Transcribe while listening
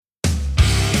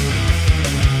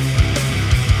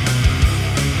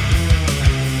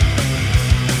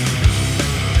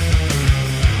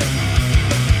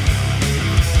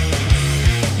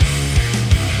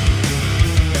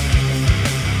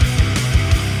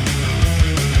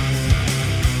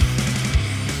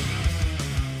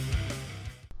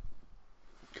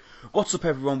What's up,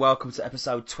 everyone? Welcome to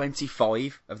episode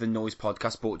 25 of the Noise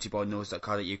Podcast, brought to you by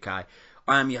Noise.co.uk.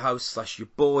 I am your host / your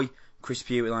boy, Chris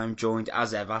Pugh, and I am joined,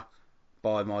 as ever,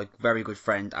 by my very good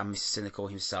friend and Mr. Cynical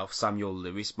himself, Samuel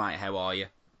Lewis. Mate, how are you?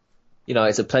 You know,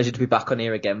 it's a pleasure to be back on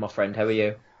here again, my friend. How are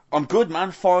you? I'm good,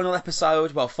 man. Final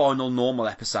normal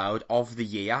episode of the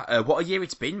year. What a year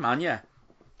it's been, man, yeah.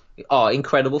 Oh,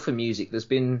 incredible for music. There's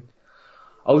been...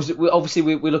 We're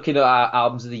looking at our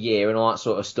albums of the year and all that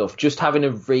sort of stuff. Just having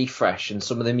a refresh and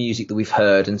some of the music that we've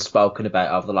heard and spoken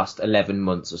about over the last 11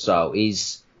 months or so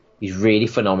is really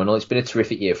phenomenal. It's been a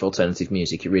terrific year for alternative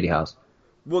music. It really has.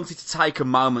 Wanted to take a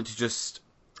moment to just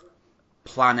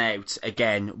plan out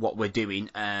again what we're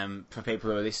doing. For people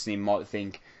who are listening might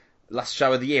think, last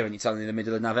show of the year and it's only in the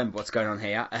middle of November, what's going on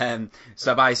here?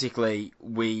 So basically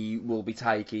we will be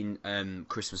taking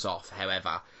Christmas off,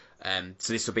 however.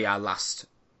 So this will be our last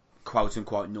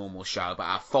quote-unquote normal show, but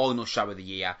our final show of the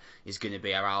year is going to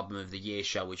be our album of the year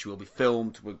show, which will be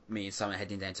filmed with me and Sam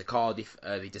heading down to Cardiff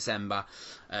early December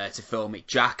to film it.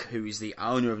 Jack, who is the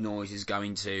owner of Noise, is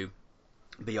going to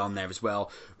be on there as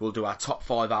well. We'll do our top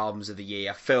 5 albums of the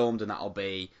year filmed, and that'll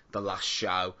be the last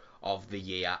show of the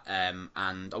year.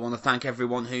 And I want to thank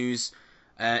everyone who's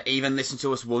even listened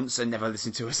to us once and never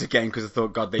listened to us again, because I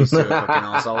thought, God, these two are fucking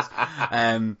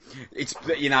arseholes. It's,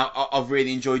 you know, I've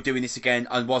really enjoyed doing this again.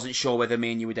 I wasn't sure whether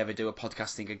me and you would ever do a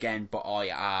podcasting again, but I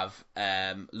have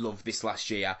loved this last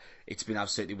year. It's been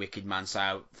absolutely wicked, man.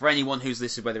 So for anyone who's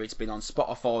listened, whether it's been on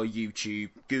Spotify,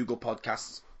 YouTube, Google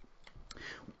Podcasts,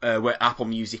 Apple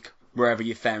Music, wherever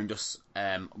you found us,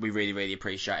 we really, really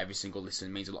appreciate every single listen.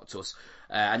 It means a lot to us.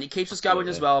 And it keeps us going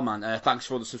as well, man. Thanks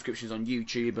for all the subscriptions on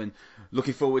YouTube, and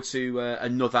looking forward to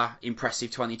another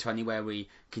impressive 2020 where we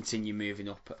continue moving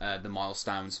up the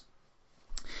milestones.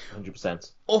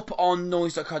 100%. Up on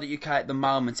noise.co.uk at the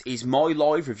moment is my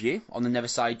live review on the Never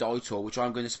Say Die tour, which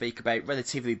I'm going to speak about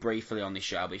relatively briefly on this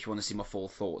show, but if you want to see my full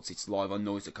thoughts, it's live on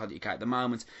noise.co.uk at the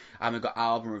moment. And we've got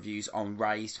album reviews on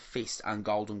Raised Fist and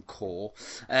Golden Core.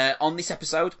 On this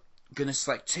episode, I'm going to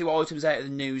select 2 items out of the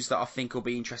news that I think will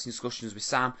be interesting discussions with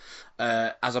Sam.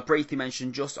 As I briefly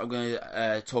mentioned, I'm going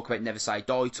to talk about Never Say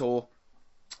Die tour.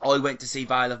 I went to see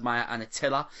Veil of Maya and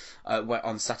Attila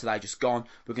on Saturday just gone.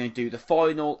 We're going to do the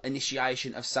final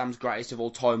initiation of Sam's greatest of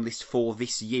all time list for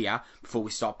this year before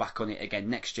we start back on it again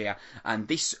next year. And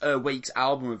this week's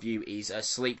album review is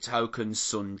Sleep Token's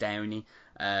Sundowny.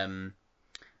 One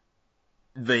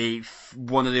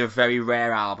of the very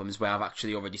rare albums where I've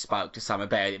actually already spoke to Sam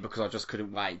about it, because I just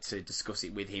couldn't wait to discuss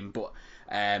it with him. But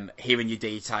hearing your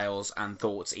details and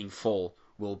thoughts in full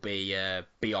will be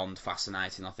beyond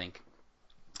fascinating, I think.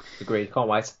 Agreed. Can't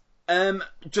wait.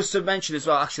 Just to mention as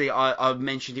well, actually, I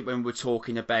mentioned it when we were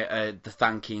talking about the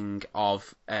thanking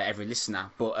of every listener,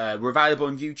 but we're available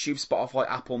on YouTube, Spotify,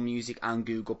 Apple Music and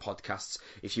Google Podcasts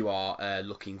if you are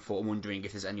looking for and wondering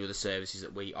if there's any other services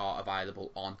that we are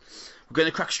available on. We're going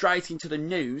to crack straight into the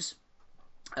news.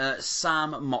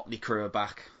 Sam, Motley Crue are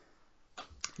back.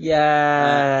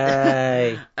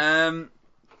 Yay!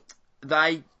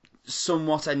 They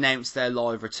somewhat announced their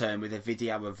live return with a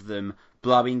video of them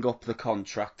blowing up the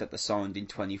contract that they signed in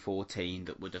 2014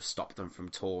 that would have stopped them from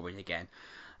touring again.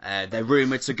 They're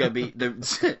rumoured to go be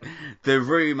the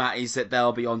rumour is that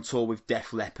they'll be on tour with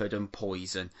Def Leppard and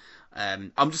Poison.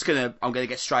 I'm gonna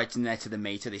get straight in there to the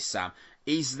meat of this, Sam.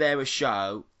 Is there a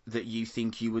show that you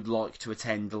think you would like to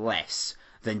attend less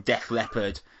than Def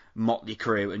Leppard, Motley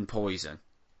Crue and Poison?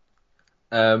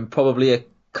 Probably a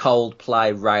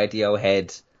Coldplay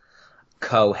Radiohead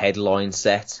co-headline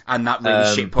set. And that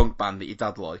really shit punk band that your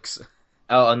dad likes.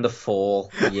 Oh, and The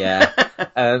Fall, yeah.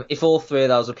 If all 3 of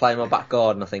those were playing in my back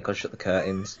garden, I think I'd shut the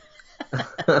curtains.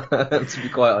 To be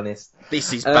quite honest.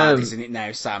 This is bad, isn't it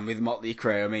now, Sam, with Motley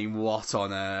Crue? I mean, what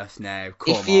on earth now?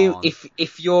 Come on.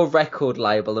 If your record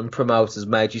label and promoters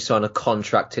made you sign a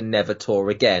contract to never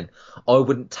tour again, I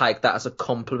wouldn't take that as a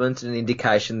compliment and an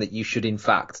indication that you should in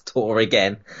fact tour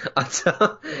again.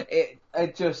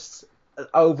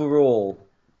 Overall,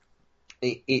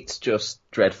 it's just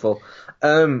dreadful.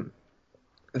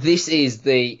 This is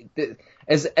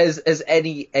as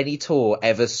any tour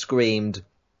ever screamed,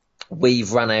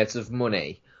 "We've run out of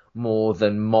money," more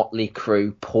than Motley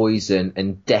Crue, Poison,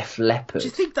 and Def Leppard. Do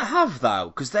you think they have though?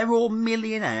 Because they're all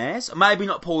millionaires. Maybe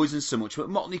not Poison so much, but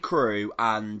Motley Crue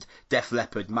and Def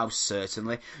Leppard most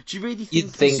certainly. Do you really think? You'd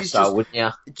think so, wouldn't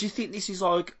you? Do you think this is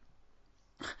like?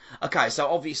 Okay, so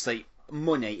obviously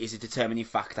money is a determining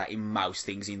factor in most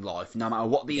things in life. No matter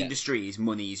what the industry is,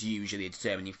 money is usually a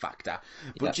determining factor.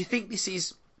 But do you think this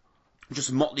is just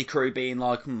Motley Crue being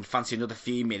like, fancy another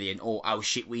few million, or oh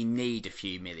shit, we need a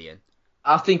few million?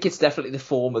 I think it's definitely the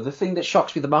former. The thing that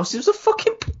shocks me the most, it was a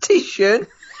fucking petition.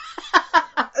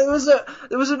 There was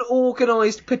an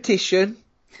organised petition,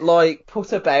 like,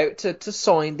 put about to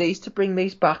sign these, to bring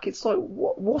these back. It's like,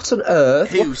 what on earth?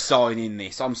 Who's signing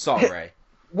this? I'm sorry.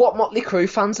 What Motley Crue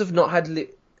fans have not had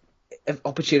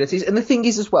opportunities. And the thing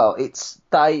is as well,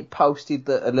 they posted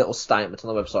a little statement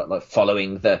on the website, like,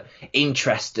 following the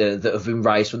interest that have been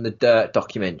raised from the Dirt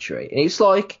documentary. And it's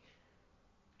like,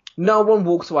 no one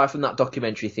walked away from that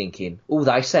documentary thinking, oh,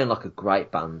 they sound like a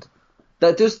great band.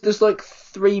 There's like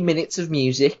 3 minutes of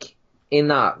music in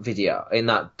that video, in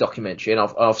that documentary, and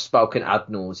I've spoken ad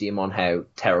nauseum on how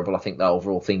terrible I think the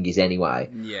overall thing is anyway.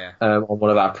 Yeah. On one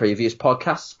of our previous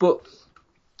podcasts, but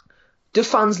do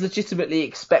fans legitimately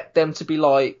expect them to be,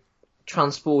 like,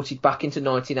 transported back into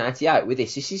 1988 with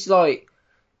this? This is going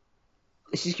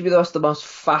to be the most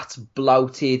fat,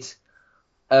 bloated,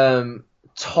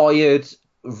 tired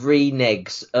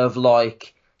renegs of,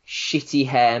 like, shitty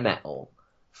hair metal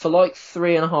for, like,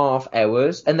 3.5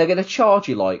 hours, and they're going to charge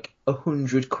you, like,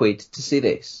 100 quid to see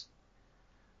this.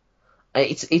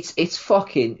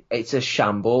 It's a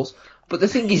shambles. But the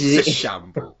thing is, it's a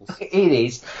shambles. It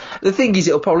is. The thing is,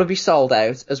 it'll probably be sold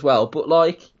out as well. But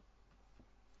like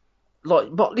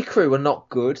Motley Crue are not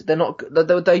good. They're not good.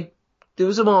 There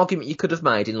was an argument you could have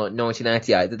made in, like,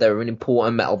 1988 that they were an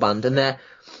important metal band, and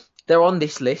they're on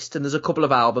this list, and there's a couple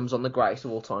of albums on the greatest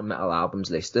of all time metal albums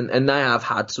list, and they have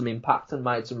had some impact and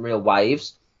made some real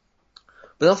waves.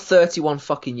 But not 31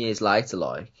 fucking years later,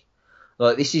 like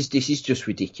this is just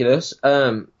ridiculous.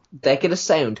 They're gonna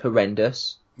sound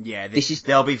horrendous. Yeah,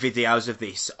 there'll be videos of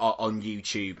this on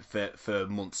YouTube for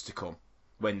months to come.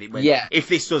 If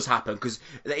this does happen, because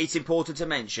it's important to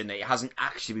mention that it hasn't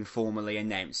actually been formally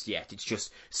announced yet. It's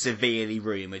just severely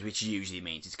rumoured, which usually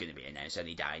means it's going to be announced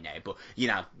any day now. But,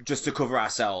 just to cover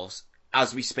ourselves,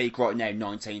 as we speak right now,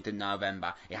 19th of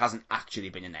November, it hasn't actually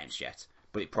been announced yet,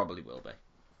 but it probably will be.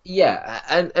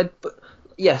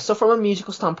 Yeah, so from a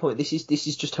musical standpoint, this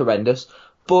is just horrendous.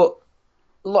 But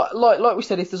like we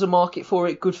said, if there's a market for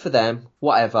it, good for them,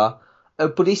 whatever.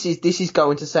 But this is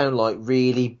going to sound like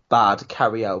really bad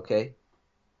karaoke,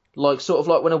 like sort of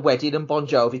like when a wedding and Bon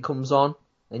Jovi comes on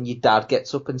and your dad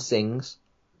gets up and sings.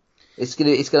 It's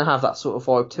gonna have that sort of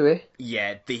vibe to it.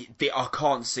 Yeah, I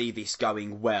can't see this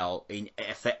going well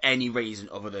for any reason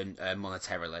other than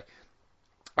monetarily.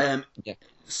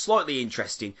 Slightly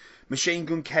interesting. Machine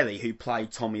Gun Kelly, who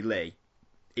played Tommy Lee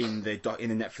in the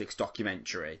Netflix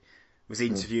documentary, was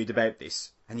interviewed about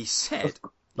this, and he said,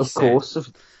 of course.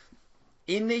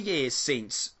 In the years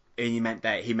since, and he meant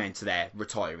they're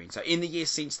retiring. So in the years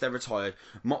since they're retired,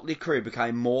 Motley Crue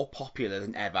became more popular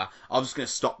than ever. I'm just going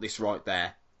to stop this right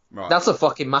there. Right. That's a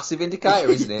fucking massive indicator,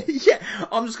 isn't it? Yeah,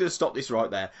 I'm just going to stop this right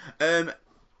there.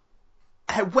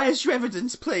 Where's your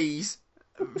evidence, please,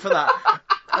 for that?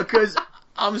 Because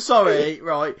I'm sorry,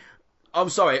 right? I'm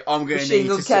sorry, I'm going to need to... Machine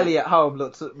Gun Kelly at home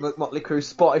looks at Motley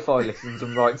Crue's Spotify listens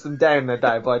and writes them down on a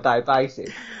day-by-day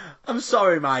basis. I'm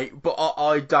sorry, mate, but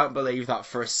I don't believe that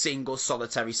for a single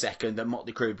solitary second that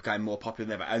Motley Crue became more popular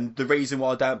than ever. And the reason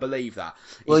why I don't believe that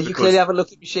is well, you clearly have a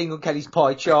look at Machine Gun Kelly's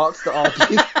pie charts that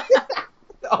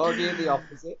argue the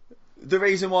opposite. The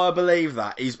reason why I believe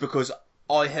that is because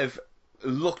I have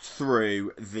looked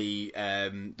through the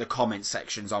comment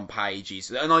sections on pages,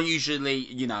 and I usually,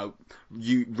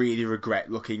 you really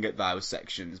regret looking at those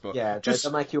sections, but yeah, just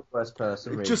to make you a worse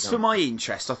person. Really, just for my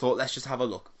interest, I thought let's just have a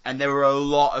look, and there were a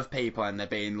lot of people, and they're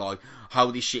being like,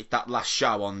 "Holy shit!" That last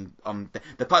show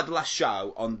they played the last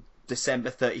show on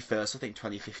December 31st, I think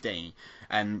 2015,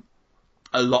 and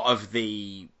a lot of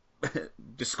the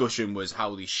discussion was,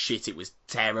 holy shit, it was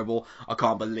terrible. I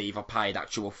can't believe I paid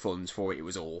actual funds for it. It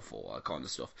was awful, that kind of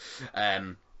stuff.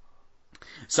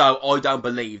 So I don't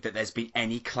believe that there's been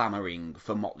any clamouring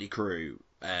for Motley Crue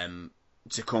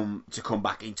to come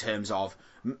back in terms of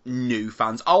new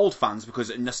fans, old fans,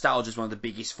 because nostalgia is one of the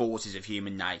biggest forces of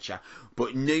human nature.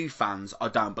 But new fans, I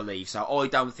don't believe so. I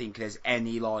don't think there's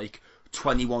any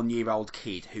 21-year-old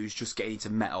kid who's just getting into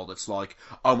metal that's like,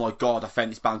 oh my god, I found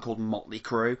this band called Motley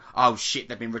Crue. Oh shit,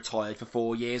 they've been retired for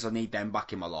 4 years. I need them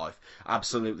back in my life.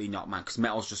 Absolutely not, man, because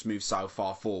metal's just moved so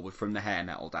far forward from the hair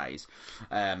metal days.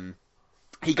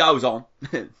 He goes on.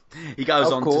 He goes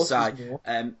on to say,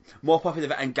 more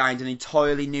popular and gained an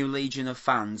entirely new legion of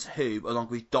fans who, along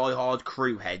with die-hard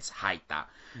Crue heads, hate that.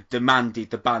 Demanded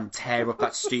the band tear up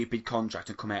that stupid contract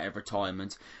and come out of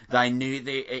retirement. They knew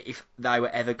that if they were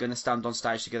ever going to stand on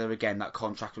stage together again, that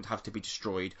contract would have to be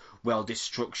destroyed. Well,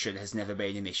 destruction has never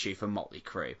been an issue for Motley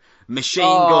Crue. Machine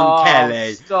Gun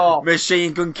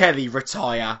Kelly,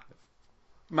 retire.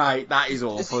 Mate, that is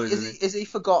awful, isn't it? Is he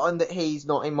forgotten that he's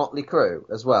not in Motley Crue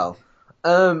as well?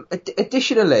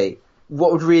 Additionally,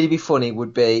 what would really be funny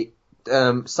would be,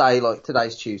 say, like,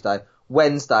 today's Tuesday,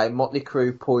 Wednesday, Motley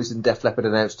Crue, Poison, Def Leppard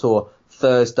announced tour.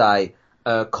 Thursday,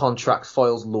 Contract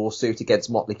files lawsuit against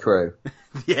Motley Crue.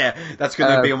 Yeah, that's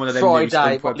going to be on one of them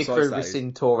Friday, news Motley websites, Crue that is.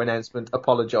 rescind tour announcement,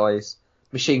 apologise.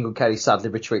 Machine Gun Kelly sadly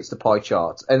retreats the pie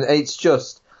chart. And it's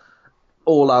just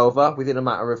all over within a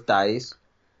matter of days.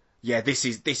 Yeah, this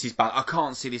is bad. I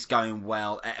can't see this going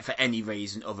well for any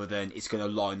reason other than it's going to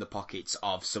line the pockets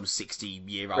of some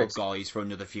 60-year-old guys for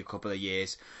another couple of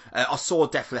years. I saw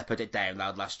Def Leppard at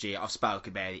Download last year. I've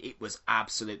spoken about it. It was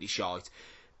absolutely shite.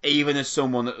 Even as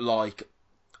someone that, like,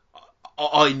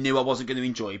 I knew I wasn't going to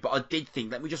enjoy it, but I did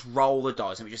think, let me just roll the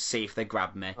dice, let me just see if they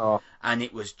grab me. Oh. And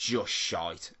it was just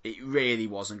shite. It really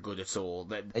wasn't good at all.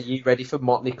 Are you ready for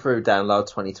Motley Crue Download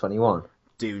 2021?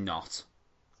 Do not.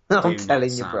 I'm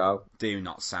telling you, bro. Do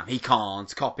not, Sam. He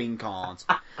can't. Copping can't.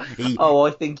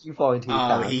 I think you find he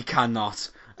can. Oh, he cannot.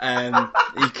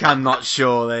 He cannot,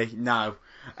 surely. No.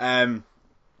 I'd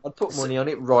put money on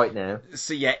it right now.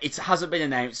 So, yeah, it hasn't been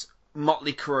announced.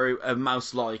 Motley Crue are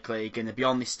most likely going to be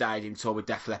on this stadium tour with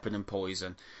Def Leppard and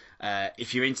Poison.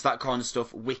 If you're into that kind of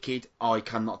stuff, wicked. I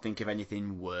cannot think of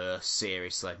anything worse.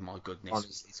 Seriously, my goodness.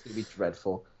 Honestly, it's going to be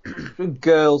dreadful.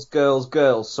 Girls, Girls,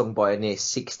 Girls, sung by a near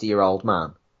 60-year-old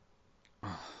man.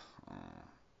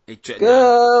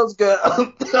 Girls,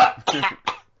 girls,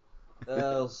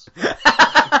 girls.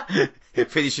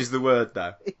 It finishes the word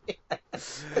though.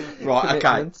 Right,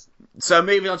 okay. So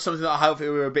moving on to something that I hope we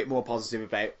were a bit more positive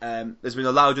about. There's been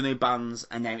a load of new bands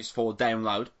announced for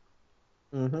Download.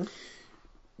 Mm-hmm.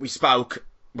 I spoke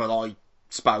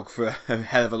for a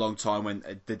hell of a long time when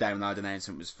the Download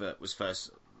announcement was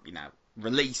first,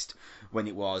 released, when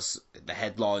it was the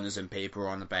headliners and people were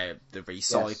on about the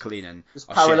recycling. And there's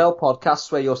parallel podcasts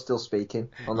where you're still speaking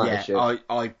on that issue.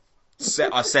 I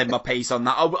said my piece on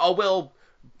that. I will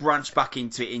branch back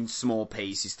into it in small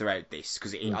pieces throughout this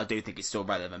because I do think it's still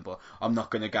relevant, but I'm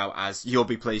not going to go as, you'll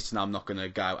be pleased to know I'm not going to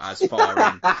go as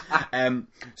far in.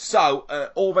 So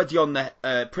already on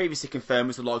the previously confirmed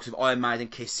was the likes of Iron Maiden,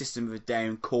 Kiss, System of a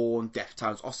Down, Korn,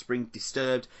 Deftones, Offspring,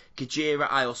 Disturbed, Gojira,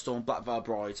 Ailstorm, Black Veil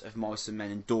Brides, Of Mice and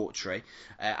Men and Daughtry.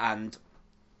 And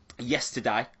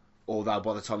yesterday, although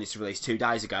by the time this was released 2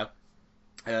 days ago,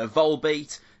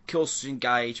 Volbeat, Killswitch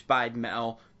Engage, Bad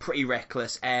Metal, Pretty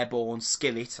Reckless, Airborne,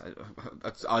 Skillet.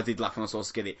 I did laugh when I saw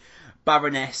Skillet.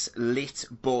 Baroness, Lit,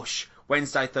 Bush,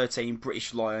 Wednesday 13,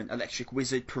 British Lion, Electric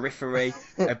Wizard, Periphery,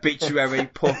 Obituary,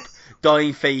 Pup,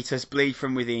 Dying Fetus, Bleed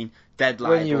From Within, Dead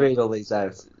Label. When you read all these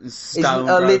out, Stone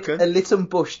Broken. A Lit and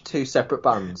Bush 2 separate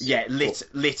bands? Yeah, Lit,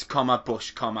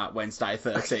 Bush, Wednesday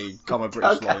 13,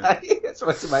 British Lion. Okay, that's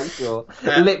what to make sure.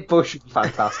 Lit Bush would be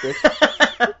fantastic.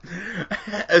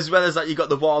 As well as that, you got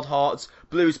the Wild Hearts,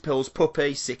 Blues Pills,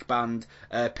 Puppy, Sick Band,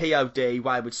 POD,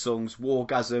 Wayward Songs,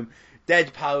 Wargasm,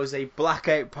 Dead Palsy,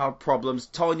 Blackout Problems,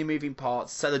 Tiny Moving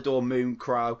Parts, Celador Moon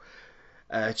Crow,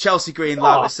 Chelsea Green,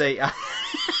 Lunacy.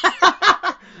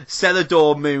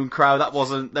 Celador Moon Crow.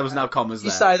 There was no commas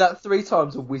there. You say that 3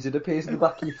 times, a wizard appears in the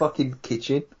back of your fucking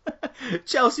kitchen.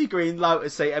 Chelsea Green,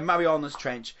 Lunacy, and Mariana's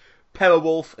Trench,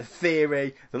 Powerwolf,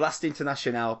 Theory, The Last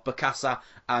International, Bacassa,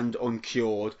 and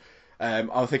Uncured.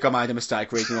 I think I made a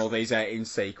mistake reading all these out in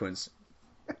sequence.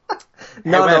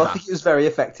 No, I think it was very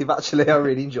effective, actually. I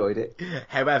really enjoyed it.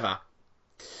 However,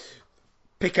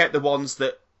 pick out the ones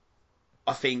that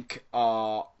I think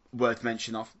are worth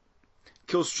mention of.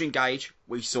 Killswitch Engage,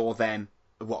 we saw them,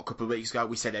 a couple of weeks ago.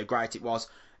 We said how great it was.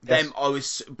 Yes. Them, I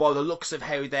was, by the looks of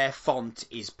how their font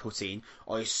is put in,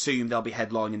 I assume they'll be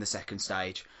headlining the second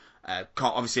stage.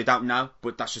 Obviously, I don't know,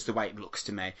 but that's just the way it looks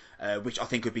to me, which I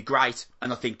think would be great,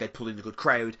 and I think they'd pull in a good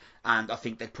crowd, and I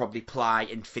think they'd probably play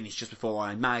and finish just before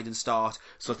Iron Maiden start,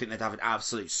 so I think they'd have an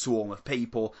absolute swarm of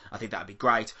people. I think that'd be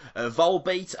great.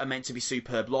 Volbeat are meant to be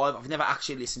superb live. I've never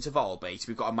actually listened to Volbeat.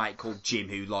 We've got a mate called Jim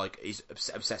who is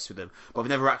obsessed with them, but I've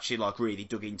never actually really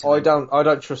dug into them. I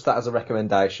don't trust that as a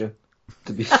recommendation,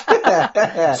 to be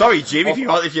fair. Sorry, Jim,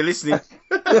 if you're listening.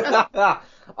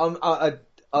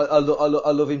 I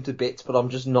love him to bits, but I'm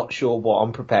just not sure what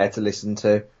I'm prepared to listen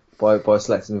to by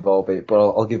selecting Volbeat. But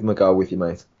I'll give him a go with you,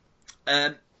 mate.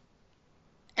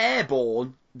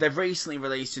 Airborne, they've recently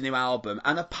released a new album,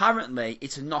 and apparently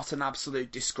it's not an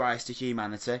absolute disgrace to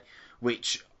humanity,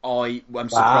 which I am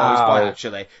surprised by,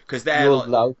 actually, because they're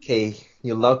low key.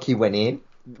 You're low key went in.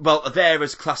 Well, they're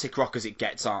as classic rock as it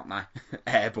gets, aren't they?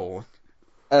 Airborne.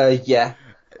 Yeah.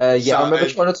 I remember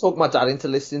trying to talk my dad into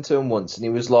listening to him once, and he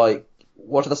was like,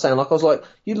 what do they sound like? I was like,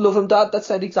 you love them, Dad? That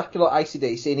sound exactly like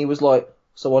AC/DC. And he was like,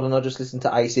 so why don't I just listen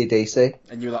to AC/DC?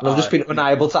 And you're like, I've just been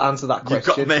unable to answer that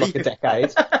question for like a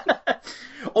decade.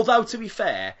 Although, to be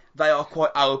fair, they are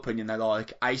quite open, and they're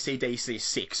like, AC/DC is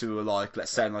 6, who are like,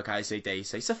 let's sound like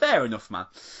AC/DC. So fair enough, man.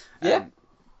 Yeah.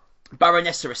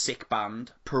 Baroness are a sick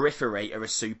band. Periphery are a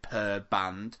superb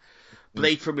band.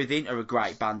 Bleed From Within are a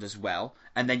great band as well.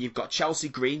 And then you've got Chelsea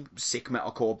Green, sick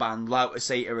metalcore band. Lotus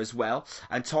Eater as well.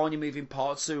 And Tiny Moving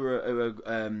Parts, who are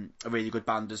a really good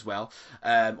band as well.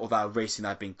 Although recently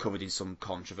they've been covered in some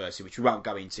controversy, which we won't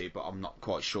go into, but I'm not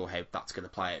quite sure how that's going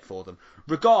to play out for them.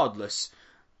 Regardless,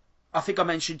 I think I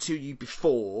mentioned to you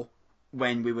before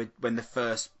when the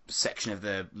first section of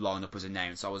the lineup was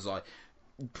announced, I was like,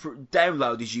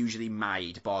 Download is usually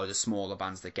made by the smaller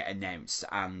bands that get announced,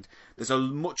 and there's a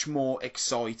much more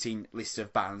exciting list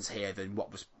of bands here than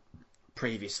what was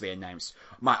previously announced.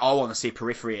 Mate, I want to see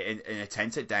Periphery in a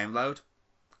tent at Download.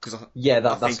 That's going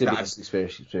to be an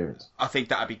experience. I think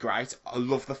that'd be great. I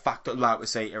love the fact that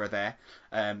Lotus Eater are there.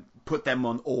 Put them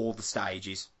on all the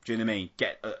stages. Do you know what I mean?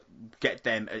 Get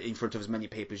them in front of as many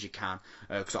people as you can,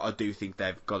 because I do think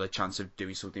they've got a chance of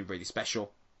doing something really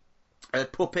special.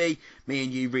 Puppy, me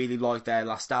and you really liked their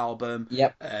last album.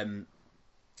 Yep.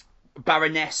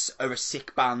 Baroness are a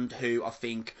sick band who I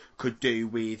think could do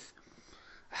with...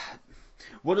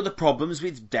 One of the problems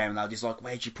with Download is, like,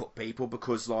 where do you put people?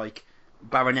 Because, like,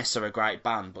 Baroness are a great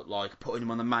band, but, like, putting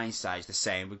them on the main stage, the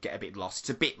same would get a bit lost.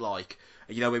 It's a bit like,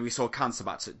 when we saw Cancer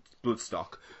Bats at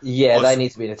Bloodstock. Yeah, they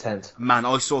need to be in a tent. Man,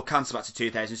 I saw Cancer Bats at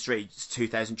 2000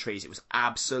 Trees. It was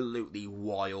absolutely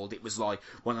wild. It was like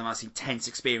one of the most intense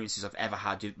experiences I've ever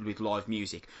had with live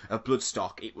music. At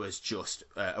Bloodstock, it was just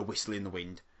a whistle in the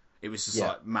wind. It was just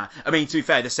like, man. I mean, to be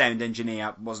fair, the sound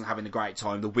engineer wasn't having a great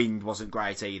time. The wind wasn't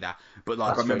great either. But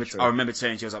like, I remember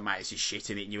turning to you, I was like, mate, this is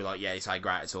shit in it. And you were like, yeah, it's not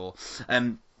great at all.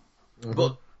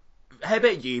 But how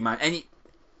about you, man?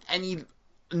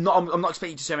 I'm not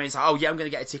expecting you to say anything like, oh yeah, I'm going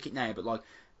to get a ticket now. But like,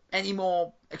 any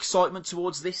more excitement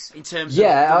towards this in terms of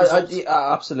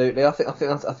absolutely. I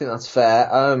think that's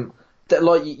fair.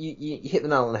 Like you hit the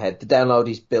nail on the head. The Download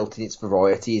is built in its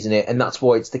variety, isn't it? And that's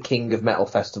why it's the king of metal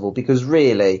festival, because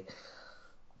really,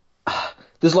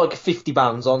 there's like 50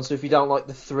 bands on. So if you don't like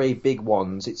the 3 big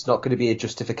ones, it's not going to be a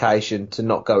justification to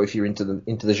not go if you're into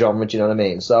the genre. Do you know what I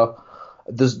mean? So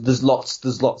there's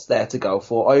lots there to go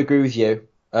for. I agree with you.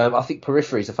 I think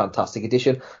Periphery is a fantastic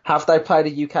addition. Have they played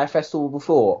a UK festival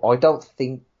before? I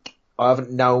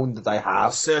haven't known that they have.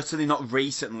 Well, certainly not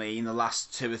recently, in the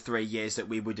last 2 or 3 years that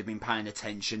we would have been paying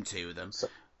attention to them. So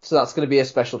that's going to be a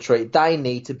special treat. They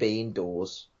need to be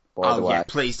indoors, by the way. Yeah,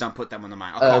 please don't put them on the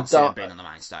main. I can't see them being on the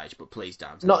main stage, but please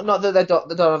don't. Not that they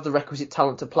don't have the requisite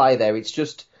talent to play there. It's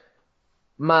just,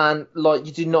 man, like,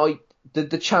 you do not...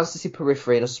 The chance to see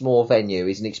Periphery in a small venue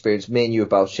is an experience me and you have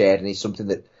both shared, and it's something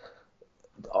that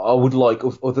I would like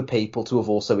other people to have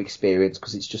also experienced,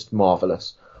 because it's just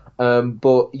marvellous.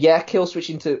 But yeah,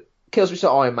 Killswitch to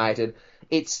Iron Maiden.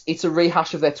 It's a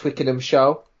rehash of their Twickenham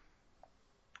show.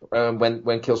 When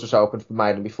Killswitch opened for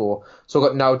Maiden before, so I've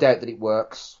got no doubt that it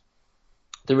works.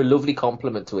 They're a lovely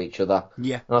complement to each other.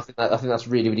 Yeah, and I think that's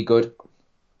really, really good.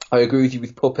 I agree with you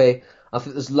with Puppy. I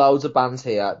think there's loads of bands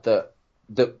here that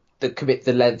commit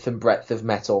the length and breadth of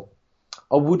metal.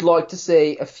 I would like to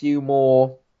see a few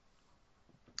more.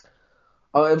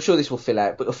 I'm sure this will fill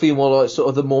out, but a few more like sort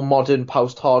of the more modern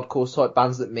post-hardcore type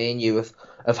bands that me and you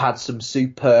have had some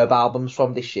superb albums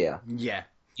from this year. Yeah,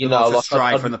 like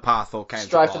Stray from the Path or Counterparts.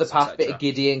 Stray from the Path, bit of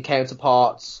Gideon,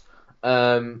 Counterparts,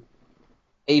 even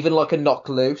like a Knock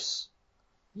Loose.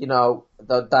 They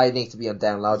need to be on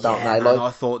Download, don't they? Like,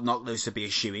 I thought Knock Loose would be a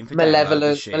shoo-in for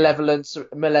Malevolence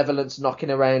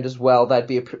knocking around as well. They'd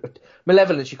be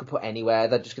Malevolence you could put anywhere.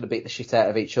 They're just going to beat the shit out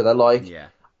of each other. Like, yeah.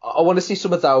 I want to see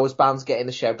some of those bands get in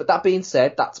the show. But that being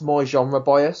said, that's my genre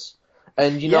bias.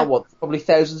 And you know what? Probably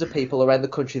thousands of people around the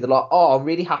country that are like, oh, I'm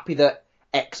really happy that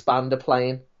X band are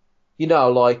playing.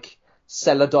 Like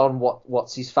Celadon,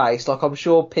 what's his face? Like, I'm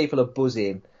sure people are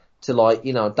buzzing to, like,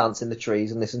 dance in the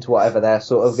trees and listen to whatever they're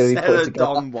sort of going to be putting together.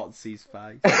 Celadon, what's his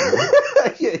face?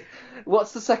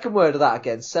 What's the second word of that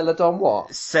again? Celadon what?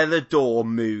 Celador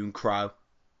Mooncrow.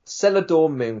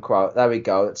 Celador Mooncrow. There we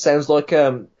go. It sounds like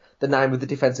the name of the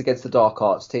Defence Against the Dark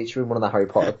Arts teacher in one of the Harry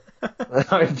Potter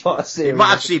series. It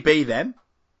might actually be them.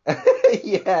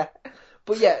 Yeah.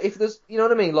 But yeah, if there's, you know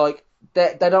what I mean? Like,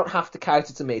 they don't have to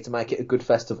cater to me to make it a good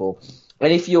festival.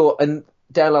 And if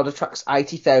Download attracts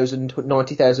 80,000,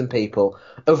 90,000 people,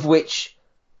 of which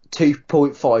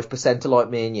 2.5% are like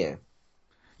me and you.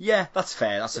 Yeah, that's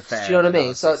fair. That's a fair. Do you know what I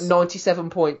mean? So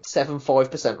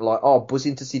 97.75% are like, oh,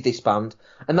 buzzing to see this band.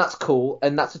 And that's cool,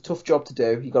 and that's a tough job to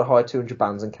do. You've got to hire 200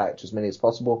 bands and capture as many as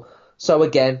possible. So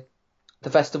again, the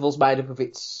festival's made up of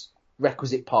its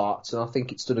requisite parts, and I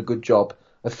think it's done a good job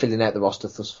of filling out the roster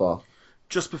thus far.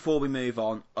 just before we move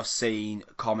on, I've seen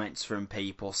comments from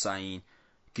people saying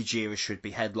Gojira should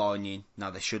be headlining.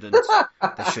 No, they shouldn't.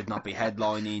 They should not be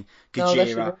headlining. No, they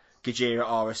shouldn't. Gojira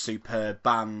are a superb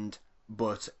band,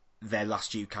 but their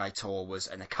last UK tour was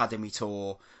an Academy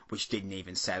tour, which didn't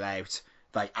even sell out.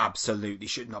 They absolutely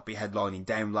should not be headlining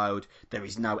Download. There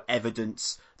is no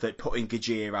evidence that putting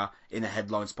Gojira in a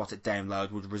headline spot at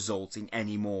Download would result in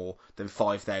any more than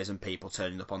 5,000 people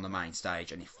turning up on the main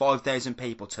stage. And if 5,000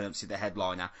 people turn up to see the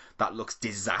headliner, that looks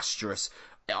disastrous.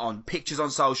 On pictures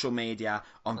on social media,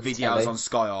 on videos on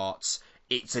Sky Arts,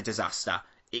 it's a disaster.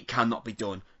 It cannot be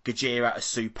done. Gojira are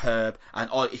superb, and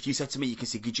if you said to me you can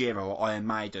see Gojira or Iron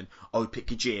Maiden, I would pick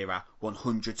Gojira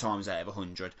 100 times out of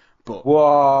 100. But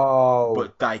whoa!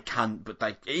 But they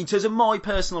in terms of my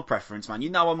personal preference, man. You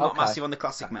know I'm not massive on the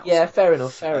classic metal. Yeah, fair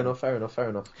enough.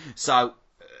 So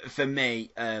for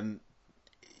me,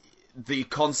 the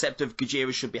concept of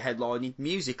Gojira should be headlining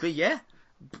musically, yeah.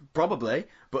 Probably,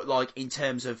 but like in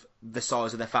terms of the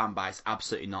size of their fan base,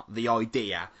 absolutely not. The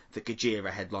idea that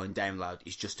Gojira headline Download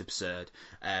is just absurd.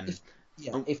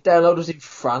 If Download was in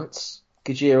France,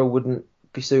 Gojira wouldn't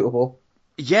be suitable.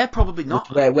 Yeah, probably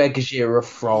not. Where Gojira are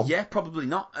from? Yeah, probably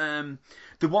not.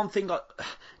 The one thing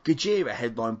Gojira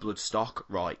headline Bloodstock,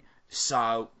 right?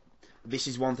 So this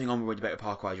is one thing I'm worried about with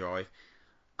Parkway Drive,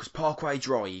 because Parkway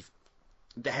Drive,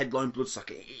 the headline Bloodstock,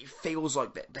 it feels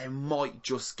like they might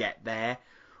just get there,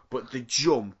 but the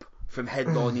jump from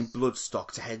headlining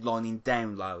Bloodstock to headlining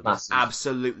Download is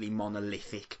absolutely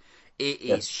monolithic. It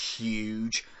is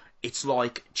huge. It's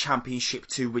like Championship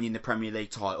 2 winning the Premier League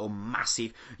title,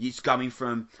 massive. It's going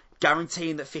from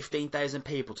guaranteeing that 15,000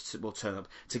 people will turn up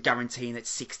to guaranteeing that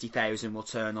 60,000 will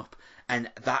turn up, and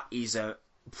that is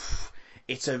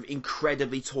it's an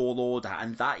incredibly tall order,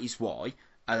 and that is why,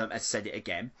 I said it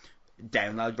again,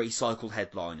 Download recycled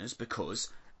headliners, because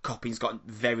Copping's got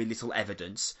very little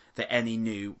evidence that any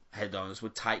new headliners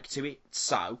would take to it.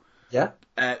 So, yeah,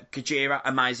 Gojira,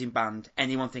 amazing band.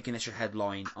 Anyone thinking they should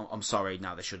headline, I'm sorry,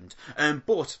 no, they shouldn't.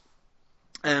 But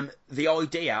the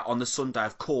idea on the Sunday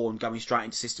of Korn going straight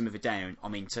into System of a Down,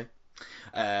 I'm into.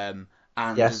 And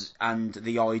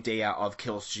the idea of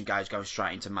Killswitch Engage going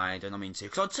straight into Maiden, I'm into.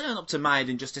 Because I'd turn up to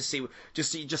Maiden just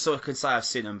so I can say I've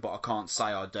seen them, but I can't say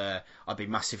I'd be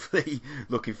massively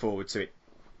looking forward to it.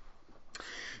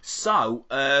 So,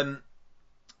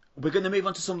 we're going to move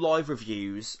on to some live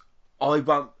reviews. I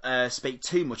won't speak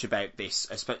too much about this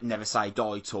Never Say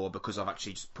Die tour, because I've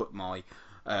actually just put my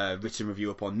written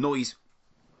review up on Noise.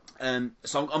 So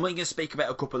I'm only going to speak about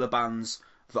a couple of bands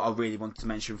that I really wanted to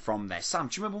mention from there. Sam,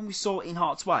 do you remember when we saw In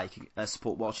Heart's Wake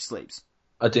support While She Sleeps?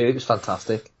 I do, it was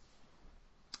fantastic.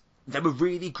 They were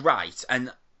really great,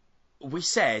 and we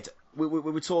said, we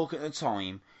were talking at the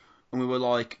time, and we were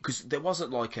like, because there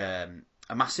wasn't like a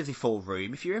massively full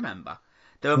room, if you remember.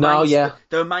 They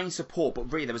were main support,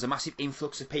 but really there was a massive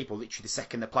influx of people literally the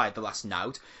second they played the last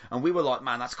note, and we were like,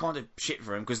 man, that's kind of shit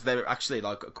for them, because they're actually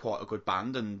like quite a good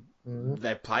band, and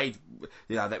they played,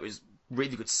 that was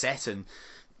really good set, and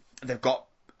they've got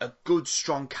a good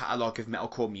strong catalogue of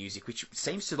metalcore music, which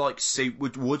seems to like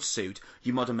would suit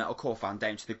your modern metalcore fan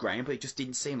down to the ground, but it just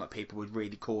didn't seem like people would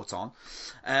really caught on.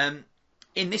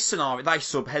 In this scenario, they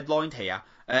sub-headlined here,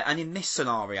 and in this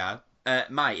scenario,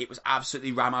 mate, it was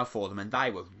absolutely Ramo for them, and they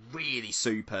were really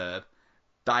superb.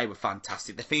 They were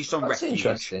fantastic. They finished on Refuge.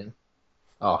 Interesting.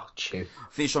 Oh, chew.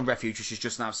 Finished on Refuge, which is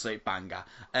just an absolute banger.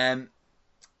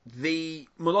 The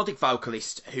melodic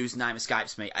vocalist, whose name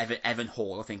escapes me, Evan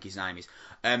Hall, I think his name is,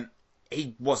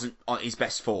 he wasn't on his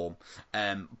best form,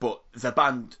 but the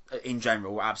band in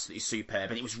general were absolutely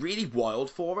superb, and it was really wild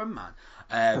for him,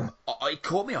 man. It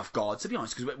caught me off guard, to be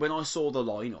honest, because when I saw the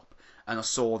lineup, and I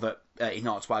saw that In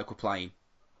Heart's Wake were playing,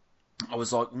 I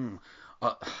was like,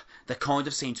 they kind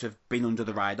of seem to have been under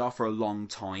the radar for a long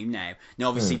time now. Now,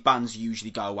 obviously, bands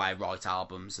usually go away, write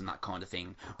albums and that kind of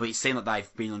thing, but it seemed like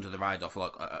they've been under the radar for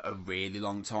like a really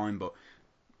long time, but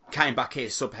came back here,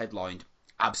 sub-headlined,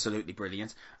 absolutely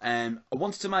brilliant. I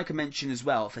wanted to make a mention as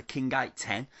well for King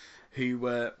 810, who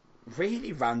were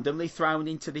really randomly thrown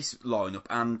into this lineup,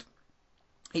 and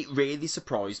it really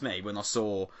surprised me when I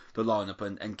saw the lineup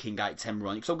and King 810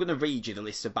 running, because I'm going to read you the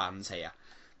list of bands here.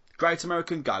 Great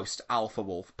American Ghost, Alpha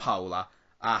Wolf, Polar,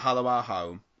 Our Hollow Our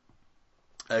Home,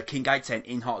 King 810,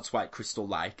 In Heart's Wake, Crystal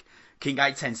Lake. King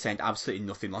 810 sound absolutely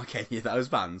nothing like any of those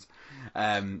bands.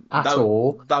 At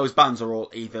all. Those bands are all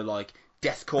either like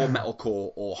deathcore,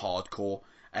 metalcore, or hardcore,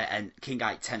 and King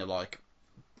 810 are like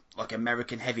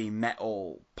American heavy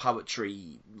metal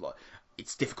poetry.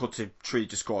 It's difficult to truly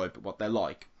describe what they're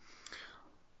like.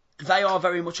 They are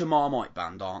very much a Marmite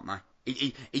band, aren't they?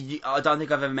 I don't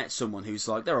think I've ever met someone who's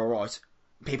like, they're alright.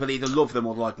 people either love them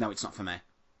or they're like, no, it's not for me.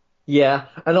 Yeah,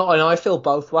 and I feel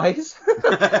both ways.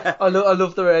 I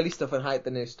love the early stuff and hate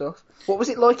the new stuff. What was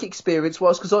it like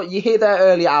experience-wise? Because you hear their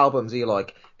early albums, and you're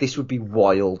like, this would be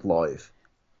wild live.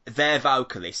 Their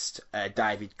vocalist,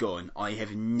 David Gunn, I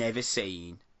have never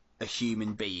seen a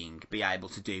human being be able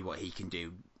to do what he can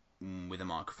do with a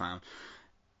microphone.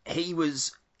 He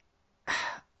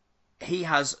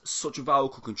has such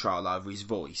vocal control over his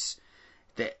voice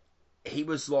that he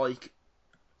was like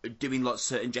doing like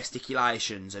certain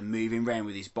gesticulations and moving around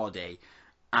with his body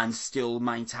and still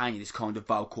maintaining this kind of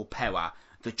vocal power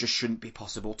that just shouldn't be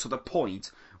possible, to the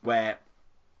point where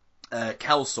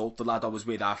Kelsall, the lad I was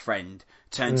with, our friend,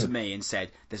 turned to me and said,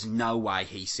 there's no way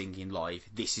he's singing live.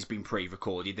 This has been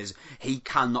pre-recorded. He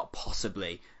cannot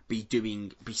possibly be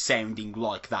sounding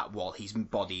like that while his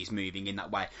body is moving in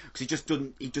that way, because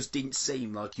it just didn't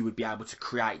seem like he would be able to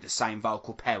create the same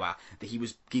vocal power that he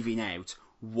was giving out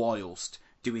whilst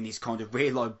doing this kind of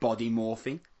real like body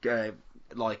morphing,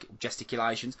 like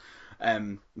gesticulations.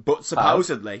 But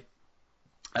supposedly,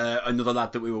 another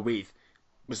lad that we were with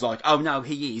was like, "Oh no,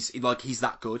 he's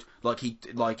that good.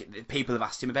 People have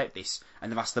asked him about this,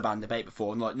 and they've asked the band about it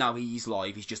before, and like, no, he's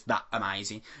live. He's just that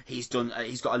amazing. He's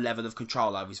got a level of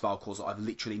control over his vocals that I've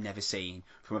literally never seen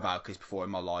from a vocalist before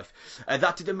in my life."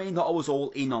 That didn't mean that I was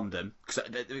all in on them, because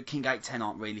the King 810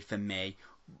 aren't really for me.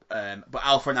 But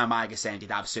Alpha and Omega sounded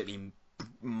absolutely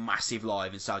massive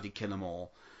live, and so did Kill 'Em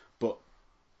All. But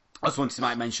I just wanted to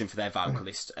make mention for their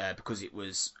vocalist, because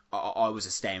I was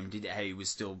astounded at how he was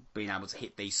still being able to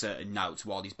hit these certain notes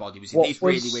while his body was in these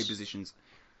really weird positions.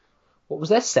 What was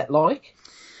their set like?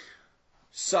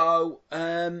 So,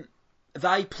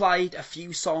 they played a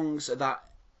few songs that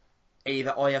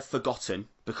either I have forgotten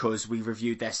because we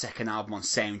reviewed their second album on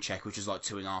Soundcheck, which was like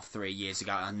 2.5, 3 years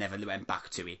ago, and I never went back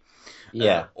to it.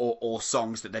 Yeah. Or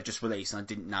songs that they've just released and I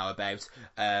didn't know about.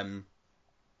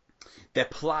 They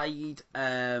played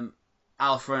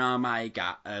Alpha and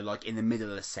Omega like in the middle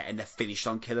of the set, and they finished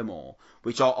on Kill 'Em All,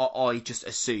 which I just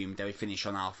assumed they would finish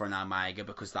on Alpha and Omega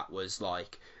because that's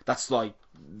like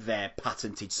their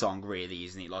patented song, really,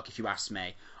 isn't it? Like, if you ask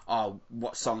me, oh,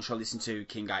 what song should I listen to,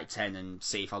 King 810, and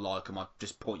see if I like them, I'd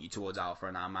just point you towards Alpha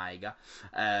and Omega.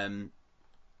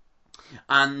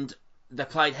 And they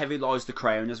played Heavy Lies the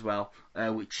Crown as well,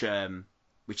 which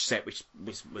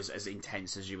was as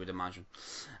intense as you would imagine.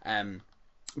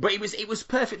 But it was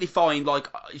perfectly fine. Like,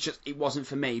 it wasn't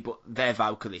for me. But their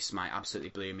vocalist, mate, absolutely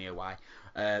blew me away.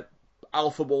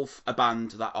 Alpha Wolf, a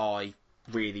band that I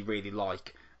really, really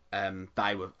like.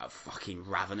 They were fucking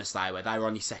ravenous. They were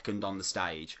only second on the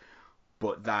stage,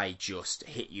 but they just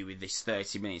hit you with this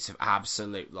 30 minutes of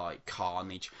absolute like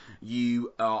carnage.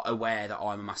 You are aware that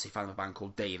I'm a massive fan of a band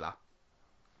called Dealer.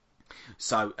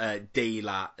 So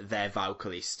Dealer, their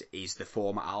vocalist, is the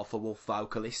former Alpha Wolf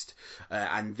vocalist,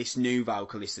 and this new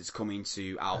vocalist that's coming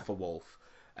to Alpha Wolf,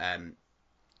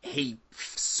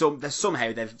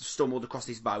 somehow they've stumbled across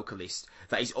this vocalist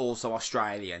that is also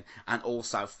Australian and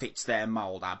also fits their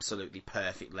mould absolutely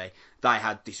perfectly. They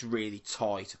had this really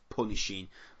tight, punishing,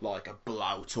 like a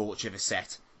blowtorch of a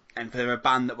set, and for a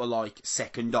band that were like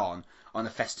second on a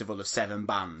festival of 7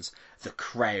 bands, the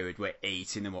crowd were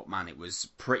eating them up, man. It was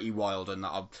pretty wild, and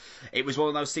it was one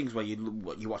of those things where you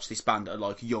watch this band that are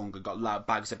like young and got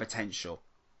bags of potential,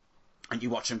 and you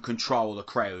watch them control the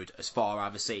crowd as far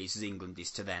overseas as England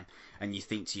is to them, and you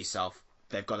think to yourself,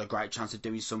 they've got a great chance of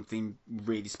doing something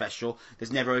really special.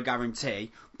 There's never a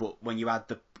guarantee, but when you add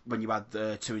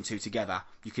the 2 and 2 together,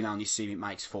 you can only assume it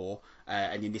makes 4,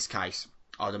 and in this case,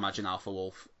 I'd imagine Alpha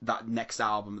Wolf, that next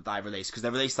album that they released, because they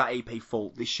released that EP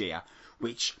Fault this year,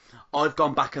 which I've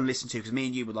gone back and listened to, because me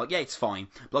and you were like, yeah, it's fine,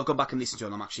 but I've gone back and listened to it,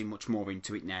 and I'm actually much more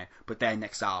into it now. But their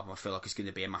next album, I feel like, is going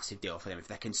to be a massive deal for them. If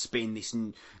they can spin this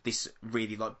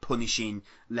really like punishing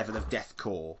level of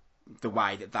deathcore, the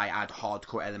way that they add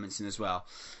hardcore elements in as well,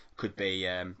 could be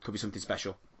something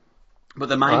special. But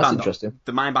the main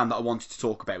band that I wanted to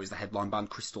talk about was the headline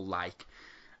band, Crystal Lake.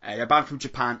 They're a band from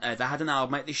Japan. They had an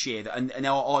album out this year, and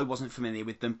I wasn't familiar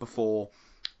with them before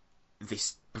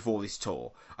this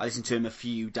tour. I listened to them a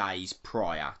few days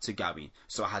prior to going,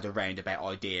 so I had a roundabout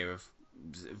idea of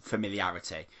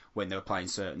familiarity when they were playing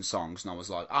certain songs, and I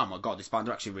was like, oh my god, this band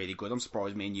are actually really good. I'm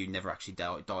surprised me and you never actually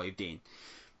dived in.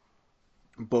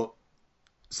 But,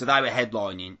 so they were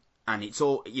headlining, and it's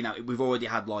all, we've already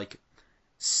had like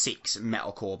 6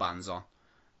 metalcore bands on.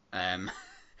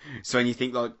 So when you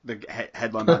think like the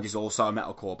headline band is also a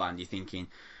metalcore band, you're thinking,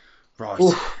 right,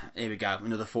 here we go,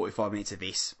 another 45 minutes of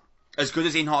this. As good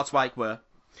as In Heart's Wake were,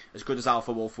 as good as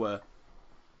Alpha Wolf were,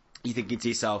 you're thinking to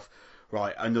yourself,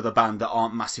 right, another band that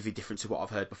aren't massively different to what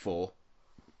I've heard before.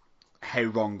 how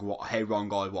wrong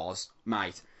I was,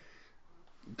 mate.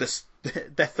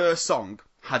 Their first song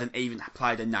hadn't even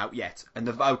played a note yet, and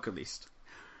the vocalist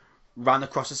ran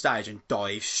across the stage and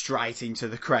dived straight into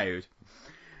the crowd.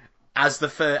 As the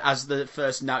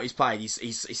first note is played,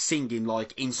 he's singing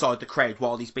like inside the crowd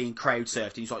while he's being crowd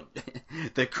surfed. He's like,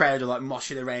 the crowd are like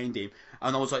moshing around him,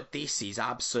 and I was like, this is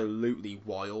absolutely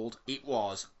wild. It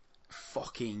was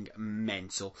fucking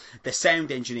mental. The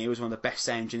sound engineer was one of the best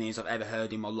sound engineers I've ever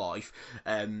heard in my life.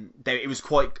 It was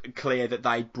quite clear that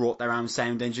they brought their own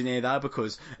sound engineer there,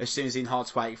 because as soon as In Hard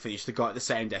to Wait finished, the guy at the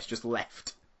sound desk just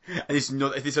left, and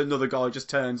this another guy just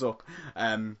turns up.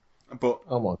 But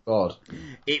oh my god,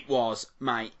 it was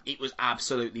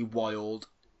absolutely wild.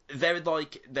 They're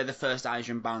the first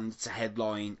Asian band to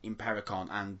headline Impericon,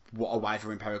 and what a way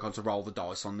for Impericon to roll the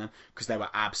dice on them, because they were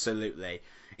absolutely.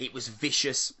 It was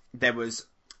vicious. There was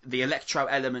the electro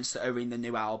elements that are in the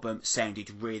new album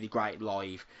sounded really great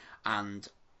live, and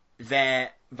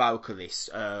their vocalist,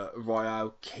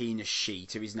 Ryo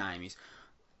Kinoshita, his name is,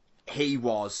 he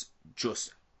was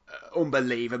just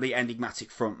unbelievably enigmatic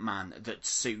frontman that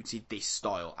suited this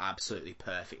style absolutely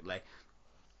perfectly.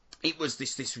 It was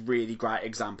this really great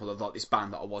example of like this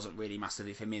band that I wasn't really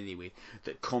massively familiar with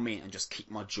that come in and just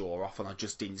kicked my jaw off, and I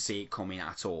just didn't see it coming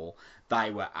at all. They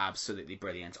were absolutely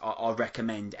brilliant. I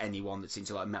recommend anyone that's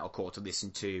into like metalcore to listen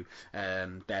to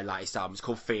their latest album. It's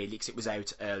called Felix. It was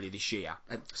out earlier this year.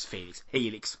 It's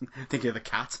Helix. Thinking of the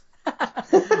cat.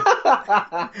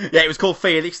 Yeah, it was called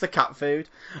Felix the cat food.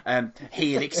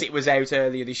 Helix. It was out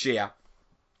earlier this year.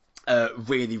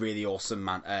 Really, really awesome,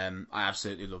 man. I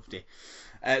absolutely loved it.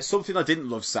 Something I didn't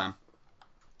love, Sam,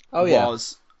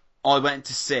 was I went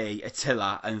to see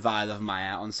Attila and Veil of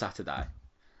Maya on Saturday.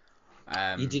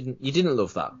 You didn't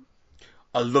love that?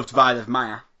 I loved Veil of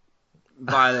Maya.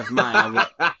 Veil of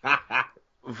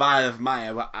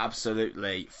Maya were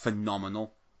absolutely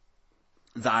phenomenal.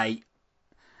 They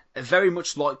very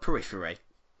much like Periphery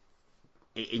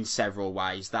in several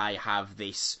ways. They have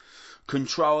this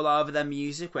control over their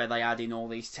music where they add in all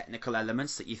these technical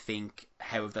elements that you think,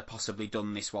 how have they possibly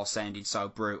done this while sounding so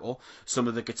brutal? Some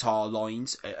of the guitar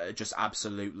lines are just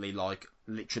absolutely like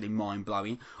literally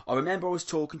mind-blowing. I remember I was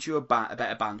talking to you about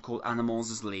a band called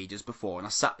Animals as Leaders before,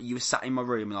 and you were sat in my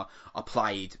room and I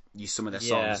played you some of their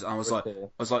songs, and I was like,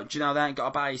 do you know they ain't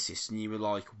got a bassist? And you were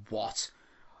like, what?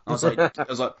 I was like, the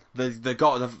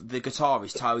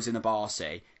guitarist Tosin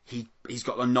Abasi, he's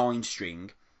got a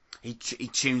 9-string. He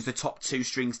tunes the top 2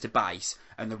 strings to bass,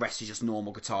 and the rest is just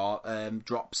normal guitar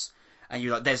drops. And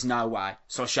you're like, there's no way.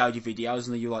 So I showed you videos,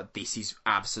 and you're like, this is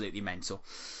absolutely mental.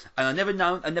 And I never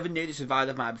knew this with Veil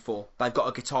of Maya before. They've got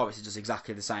a guitarist that does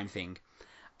exactly the same thing.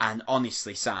 And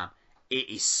honestly, Sam, it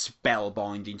is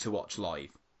spellbinding to watch live.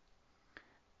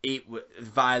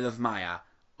 Veil of Maya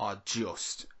are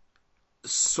just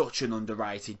such an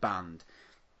underrated band,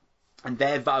 and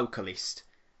their vocalist.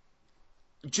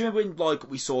 Do you remember when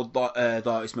we saw the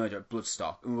Artist Murder at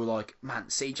Bloodstock, and we were like, man,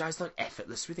 CJ's like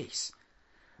effortless with this.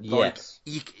 Yes.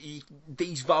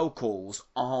 These vocals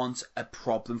aren't a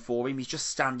problem for him. He's just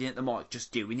standing at the mic,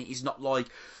 just doing it. He's not like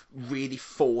really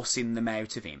forcing them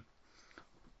out of him.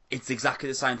 It's exactly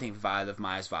the same thing for Veil of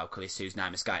Maya's vocalist, whose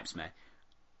name escapes me.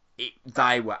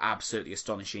 They were absolutely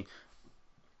astonishing.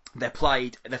 They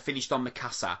finished on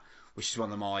Mikasa, which is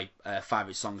one of my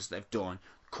favourite songs they've done.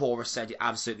 Chorus said it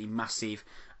absolutely massive.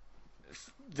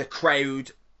 The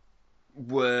crowd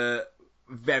were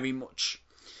very much.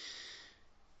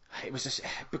 It was just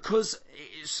because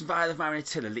Veil of Maya and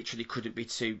Attila literally couldn't be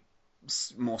two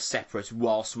more separate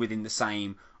whilst within the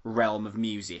same realm of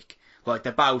music. Like,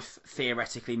 they're both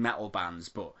theoretically metal bands,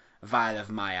 but Veil of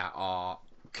Maya are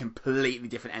completely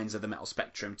different ends of the metal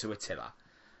spectrum to Attila,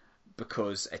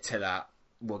 because Attila,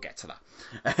 we'll get to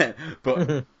that.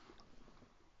 But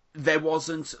there was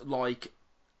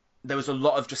a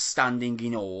lot of just standing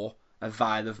in awe of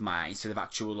Veil of Maya instead of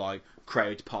actual like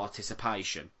crowd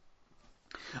participation.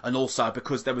 And also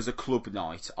because there was a club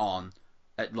night on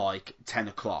at like 10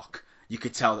 o'clock, you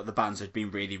could tell that the bands had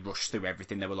been really rushed through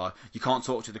everything. They were like, you can't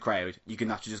talk to the crowd, you're going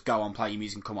to have to just go on, play your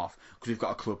music and come off, because we've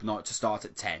got a club night to start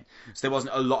at 10. So there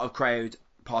wasn't a lot of crowd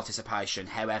participation.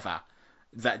 However,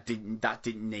 that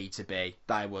didn't need to be.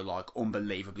 They were like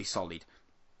unbelievably solid.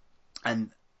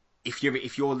 And if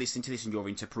you're listening to this and you're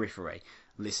into Periphery,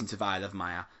 listen to Veil of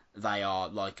Maya. They are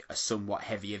like a somewhat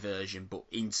heavier version, but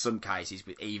in some cases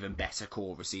with even better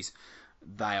choruses.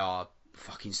 They are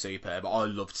fucking superb. I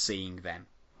loved seeing them.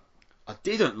 I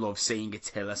didn't love seeing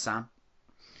Attila, Sam.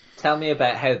 Tell me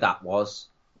about how that was.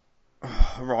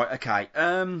 Right, okay.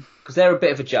 Because they're a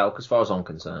bit of a joke as far as I'm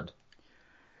concerned.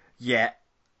 Yeah.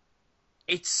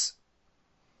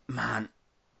 Man,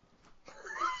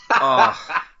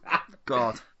 Oh,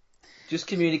 God. Just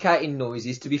communicating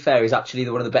noises, to be fair, is actually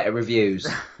one of the better reviews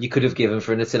you could have given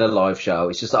for an Attila live show.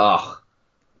 It's just, I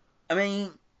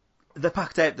mean, they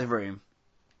packed out the room.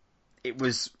 It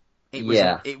was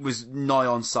Yeah. nigh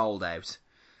on sold out.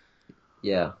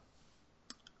 Yeah.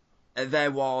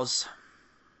 There was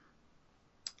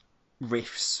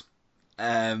riffs.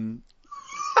 The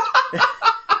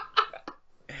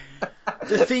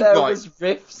thing, There right, was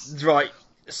riffs, right.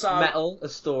 So metal, a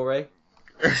story.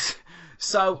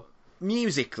 So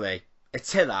musically,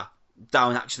 Attila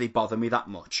don't actually bother me that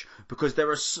much because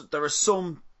there are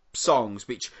some songs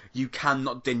which you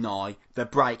cannot deny the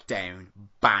breakdown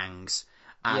bangs,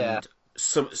 and Yeah.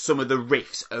 some of the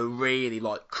riffs are really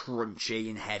like crunchy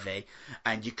and heavy,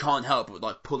 and you can't help but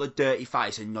like pull a dirty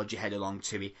face and nod your head along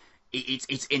to it.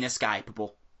 It's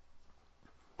inescapable.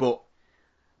 But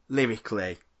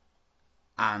lyrically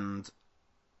and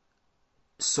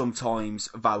sometimes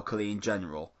vocally in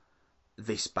general,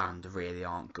 this band really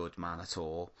aren't good, man, at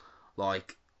all.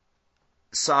 Like,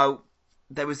 so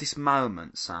there was this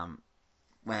moment, Sam,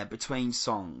 where between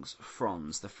songs,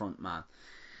 Franz, the front man,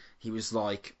 he was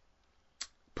like,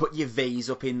 put your V's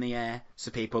up in the air, so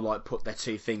people like put their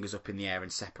two fingers up in the air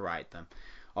and separate them.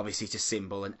 Obviously to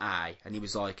symbol an A, and he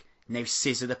was like, now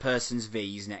scissor the person's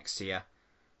V's next to you.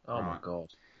 Oh my Right.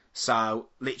 god. So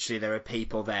literally there are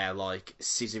people there like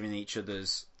scissoring each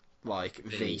other's like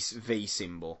V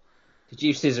symbol. Did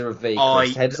you scissor a V,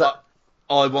 Chris?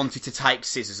 I wanted to take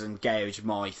scissors and gouge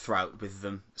my throat with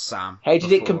them, Sam. How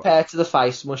did it compare to the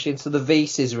face mushing? So the V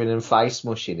scissoring and face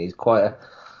mushing is quite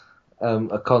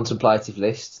a contemplative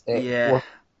list. Yeah.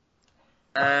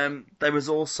 There was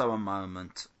also a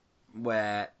moment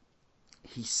where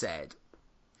he said,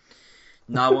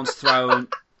 "No one's thrown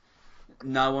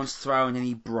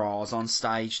any bras on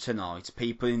stage tonight.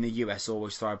 People in the US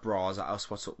always throw bras at us.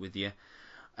 What's up with you?"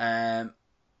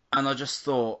 And I just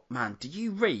thought, man, do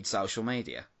you read social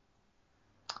media?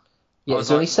 Yeah, is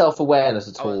there any self-awareness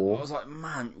at all? I was like,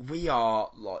 man, we are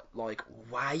like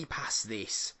way past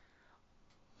this.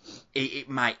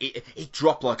 It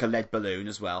dropped like a lead balloon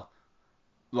as well.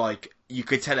 Like, you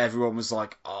could tell everyone was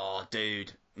like, oh,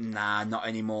 dude, nah, not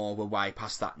anymore. We're way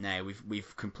past that now.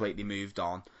 We've completely moved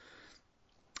on.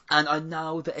 And I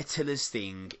know that Attila's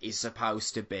thing is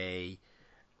supposed to be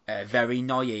very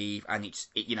naive, and it's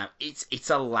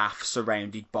a laugh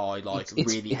surrounded by like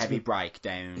really heavy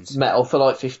breakdowns. It's metal for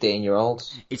like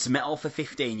 15-year-olds. It's metal for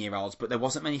 15-year-olds, but there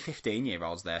wasn't many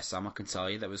 15-year-olds there, Sam. I can tell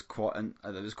you there was quite an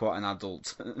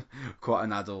adult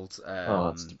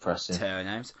That's depressing.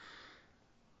 turnout.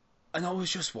 And I was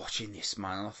just watching this,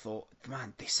 man, and I thought,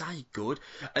 man, this ain't good.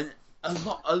 And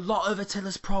a lot of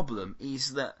Attila's problem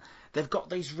is that they've got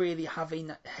these really heavy,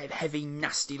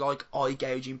 nasty, like,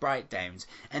 eye-gouging breakdowns.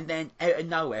 And then, out of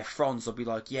nowhere, Franz will be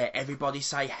like, yeah, everybody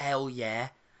say hell yeah.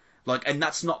 Like, and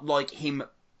that's not like him,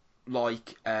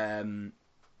 like,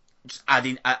 just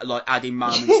adding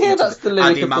moments. Yeah, that's the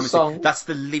lyric of the song. That's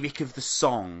the lyric of the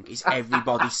song, is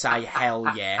everybody say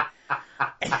hell yeah.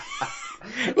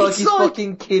 Like he's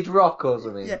fucking Kid Rock or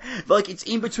something. Yeah, like it's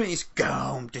in between this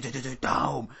dome,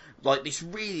 like this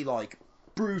really like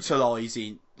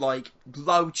brutalizing, like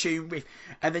low tune riff,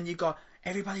 and then you got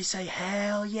everybody say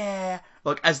hell yeah,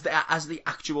 like as the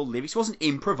actual lyrics. It wasn't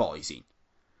improvising.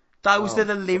 Those are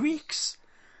the lyrics.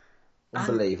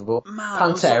 Unbelievable. And, man,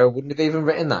 Pantera wouldn't have even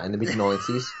written that in the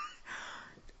mid-90s.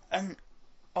 And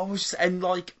I was,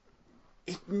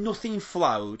 nothing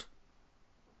flowed.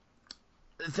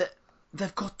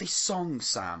 They've got this song,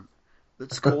 Sam,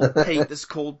 that's called Pete. That's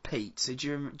called Pizza.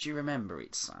 Do you remember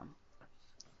it, Sam?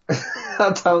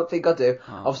 I don't think I do.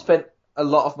 Oh. I've spent a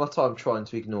lot of my time trying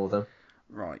to ignore them.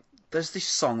 Right. There's this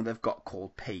song they've got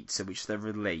called Pizza, which they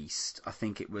released. I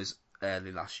think it was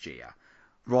early last year.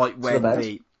 Right when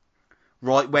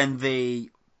the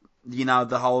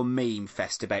the whole meme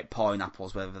fest about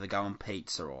pineapples, whether they go on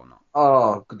pizza or not.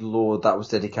 Oh, good lord, that was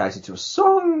dedicated to a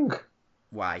song.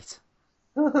 Wait.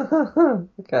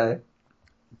 Okay.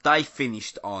 They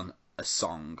finished on a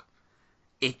song.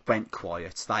 It went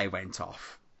quiet. They went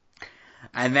off.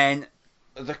 And then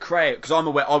the crowd, because I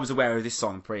was aware of this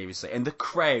song previously, and the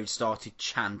crowd started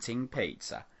chanting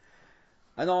pizza.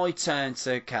 And I turned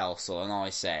to Kelsall and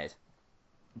I said,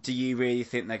 "Do you really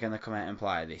think they're going to come out and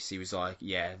play this?" He was like,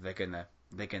 "Yeah, they're gonna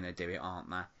do it, aren't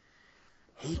they?"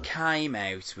 He came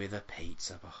out with a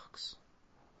pizza box.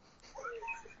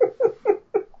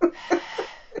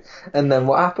 And then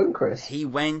what happened, Chris? He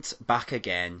went back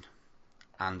again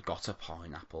and got a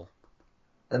pineapple.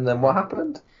 And then what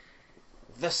happened?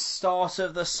 The start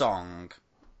of the song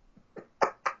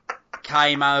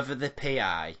came over the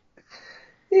PA.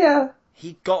 Yeah.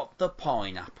 He got the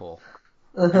pineapple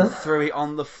and threw it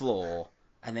on the floor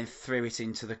and then threw it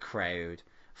into the crowd,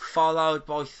 followed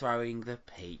by throwing the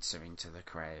pizza into the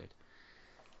crowd.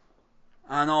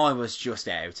 And I was just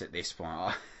out at this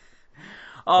point.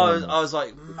 I was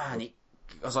like, man,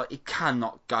 it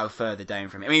cannot go further down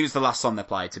from it. I mean, it was the last song they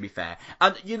played, to be fair.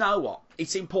 And you know what?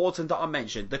 It's important that I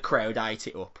mentioned the crowd ate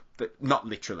it up, but not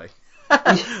literally.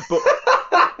 But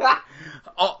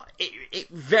it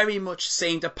very much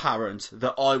seemed apparent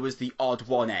that I was the odd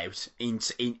one out in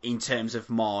terms of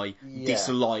my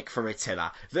dislike for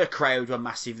Attila. The crowd were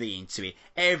massively into it.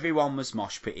 Everyone was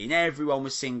mosh pitting. Everyone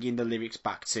was singing the lyrics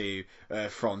back to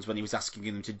Franz when he was asking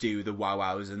them to do the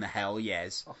wow-wows and the hell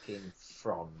yes. Fucking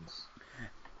Franz.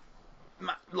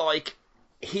 Like,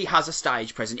 he has a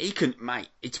stage presence. He can, mate,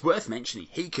 it's worth mentioning,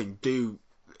 he can do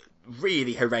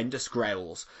really horrendous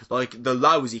growls. Like, the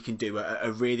lows he can do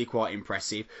are really quite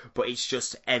impressive, but it's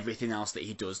just everything else that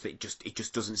he does that it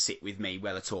just doesn't sit with me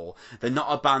well at all. They're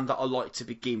not a band that I like to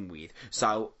begin with,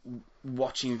 so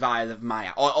watching Vial of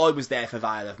Maya, I was there for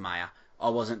Vial of Maya. I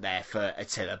wasn't there for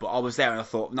Attila, but I was there and I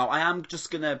thought, no, I am just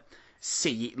gonna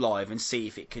see it live and see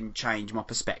if it can change my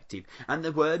perspective. And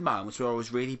there were moments where I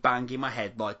was really banging my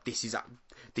head like, this is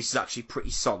actually pretty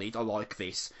solid, I like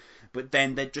this. But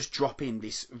then they'd just drop in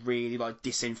this really like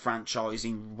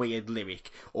disenfranchising weird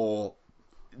lyric, or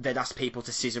they'd ask people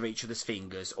to scissor each other's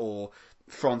fingers, or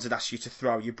Franz would ask you to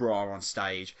throw your bra on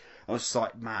stage. I was just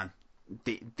like, man,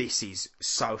 this is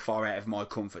so far out of my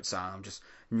comfort zone. I'm just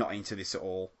not into this at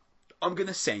all. I'm going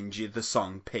to send you the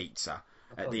song Pizza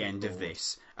at the end of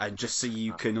this, and just so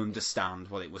you can understand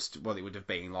what it would have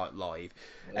been like live.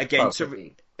 Again,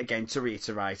 to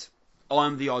reiterate,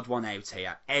 I'm the odd one out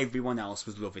here. Everyone else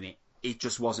was loving it. It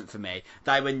just wasn't for me.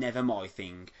 They were never my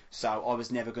thing, so I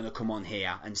was never going to come on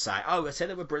here and say, oh, I said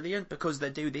they were brilliant because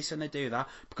they do this and they do that,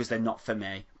 because they're not for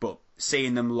me. But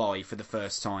seeing them live for the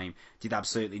first time did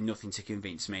absolutely nothing to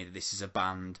convince me that this is a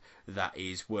band that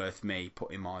is worth me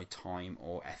putting my time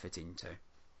or effort into.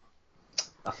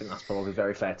 I think that's probably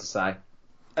very fair to say.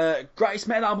 Greatest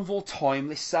metal album of all time,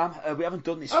 this Sam. We haven't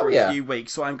done this for a few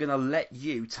weeks, so I'm going to let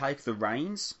you take the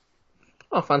reins.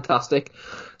 Oh, fantastic.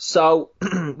 So,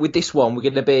 with this one, we're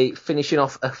going to be finishing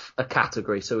off a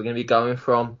category. So, we're going to be going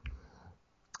from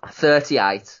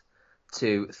 38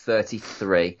 to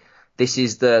 33. This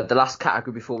is the last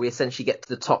category before we essentially get to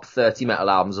the top 30 metal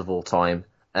albums of all time,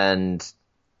 and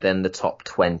then the top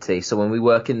 20. So, when we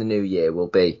work in the new year, we'll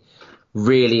be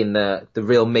really in the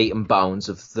real meat and bones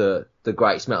of the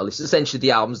greatest metal list. Essentially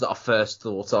the albums that I first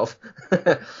thought of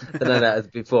and then,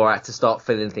 before I had to start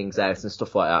filling things out and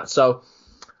stuff like that. So,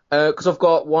 because I've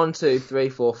got 1, 2, 3,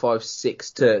 4, 5,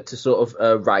 6 to sort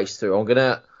of race through, I'm going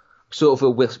to sort of a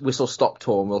whistle stop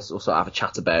tour, and we'll also have a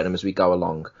chat about them as we go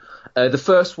along. The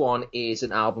first one is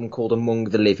an album called Among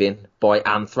the Living by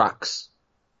Anthrax.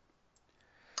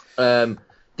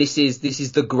 This is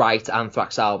the great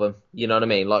Anthrax album, you know what I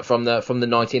mean? Like from the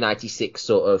 1986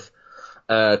 sort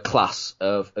of class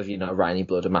of Raining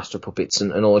Blood and Master of Puppets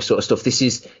and all this sort of stuff. This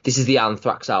is the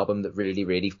Anthrax album that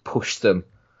really pushed them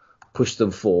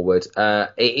forward.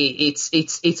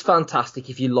 It's fantastic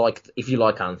if you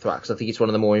like Anthrax. I think it's one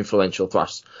of the more influential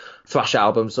thrash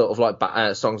albums. Sort of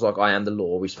like songs like I Am the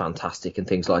Law is fantastic and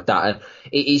things like that. And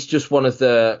it's just one of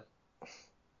the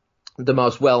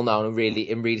most well-known and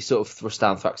really sort of thrust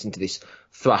Anthrax into this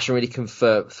thrash and really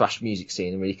confirm thrash music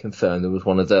scene and really confirmed them was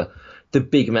one of the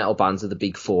big metal bands of the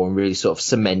Big Four and really sort of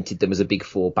cemented them as a Big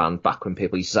Four band back when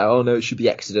people used to say, oh no, it should be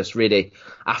Exodus. Really,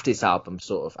 after this album,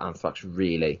 sort of Anthrax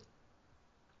really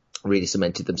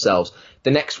cemented themselves.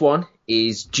 The next one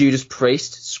is Judas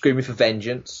Priest, Screaming for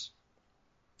Vengeance.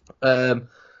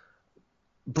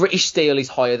 British Steel is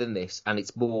higher than this and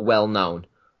it's more well-known,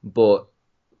 but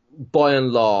by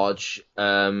and large,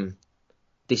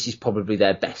 this is probably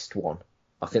their best one.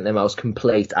 I think their most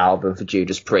complete album for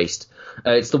Judas Priest.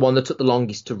 It's the one that took the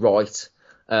longest to write.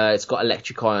 It's got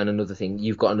Electric Eye and another thing.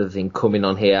 You've got another thing coming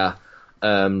on here.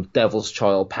 Devil's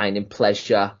Child, Pain and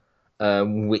Pleasure,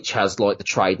 which has like the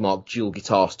trademark dual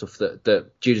guitar stuff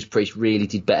that Judas Priest really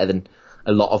did better than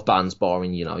a lot of bands,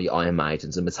 barring, your Iron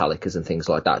Maidens and Metallicas and things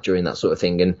like that during that sort of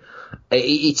thing. And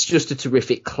it's just a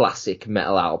terrific classic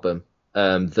metal album.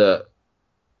 That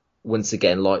once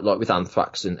again, like with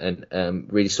Anthrax and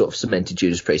really sort of cemented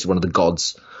Judas Priest as one of the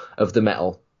gods of the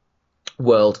metal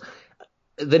world.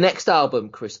 The next album,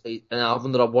 Chris, is an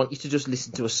album that I want you to just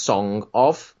listen to a song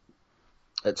of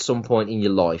at some point in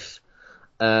your life.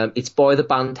 It's by the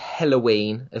band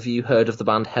Helloween. Have you heard of the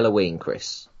band Helloween,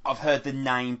 Chris? I've heard the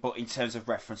name, but in terms of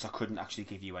reference, I couldn't actually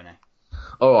give you any.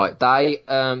 All right,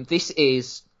 this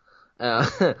is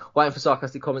Waiting for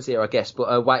sarcastic comments here, I guess.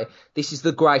 But wait, this is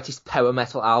the greatest power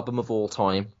metal album of all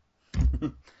time.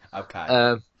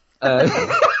 Okay.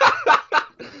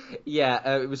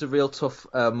 Yeah, it was a real tough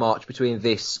march between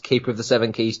this, Keeper of the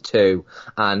Seven Keys 2,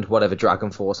 and whatever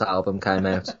Dragon Force album came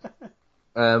out.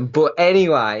 But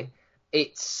anyway,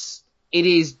 it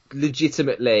is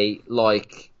legitimately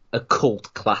like a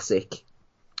cult classic.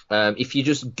 If you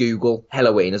just Google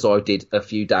Helloween, as I did a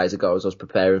few days ago as I was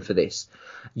preparing for this,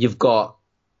 you've got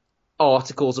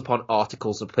articles upon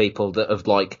articles of people that have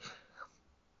like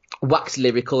waxed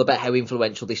lyrical about how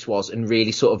influential this was and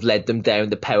really sort of led them down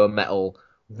the power metal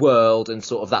world and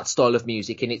sort of that style of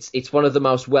music. And it's one of the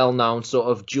most well-known sort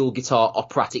of dual guitar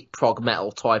operatic prog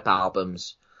metal type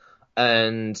albums.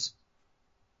 And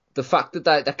the fact that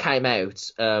that came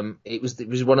out, it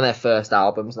was one of their first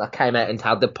albums, and that came out and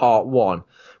had the part 1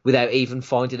 without even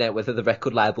finding out whether the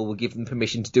record label would give them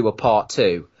permission to do a part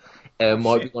 2.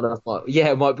 Might be one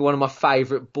of my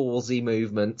favourite ballsy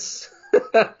movements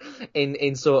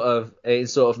in sort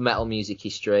of metal music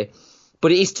history.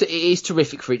 But it is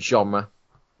terrific for its genre,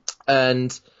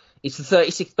 and it's the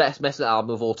 36th best metal album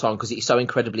of all time because it is so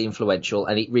incredibly influential,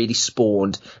 and it really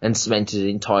spawned and cemented an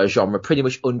entire genre pretty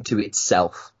much unto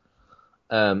itself.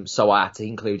 So I had to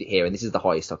include it here, and this is the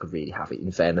highest I could really have it,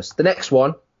 in fairness. The next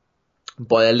one,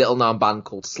 by a little-known band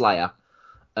called Slayer,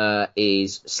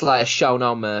 is Slayer Show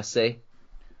No Mercy.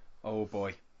 Oh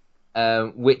boy.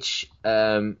 Which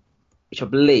I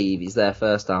believe is their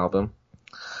first album.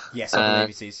 Yes, I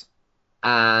believe it is.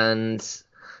 And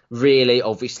really,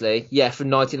 obviously, from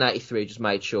 1983, just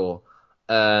made sure.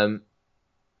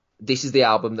 This is the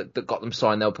album that got them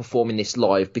signed. They were performing this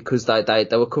live because they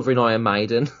were covering Iron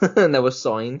Maiden and they were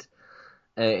signed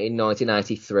in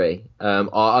 1983.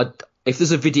 If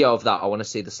there's a video of that, I want to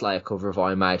see the Slayer cover of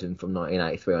Iron Maiden from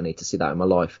 1983. I need to see that in my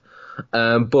life.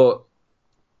 But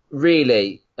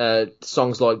really,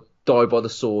 songs like Die by the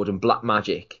Sword and Black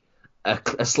Magic are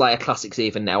Slayer classics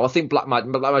even now. I think Black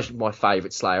Magic is my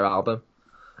favourite Slayer album.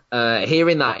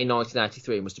 Hearing that in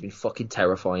 1983 must have been fucking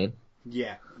terrifying.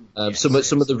 Yeah. Some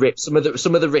of the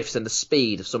riffs and the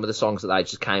speed of some of the songs that they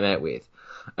just came out with,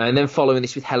 and then following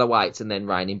this with Hell Awaits and then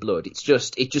Rain in Blood, it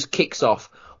just kicks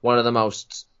off one of the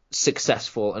most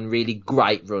successful and really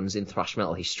great runs in thrash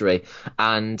metal history.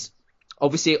 And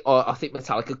obviously, I think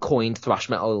Metallica coined thrash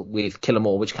metal with Kill 'Em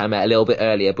All, which came out a little bit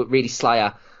earlier, but really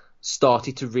Slayer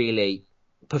started to really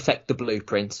perfect the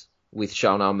blueprint with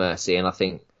Show No Mercy, and I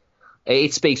think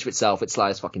it speaks for itself. It's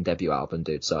Slayer's fucking debut album,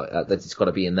 dude, so it's got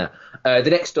to be in there.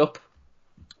 The next up,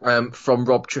 from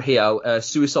Rob Trujillo,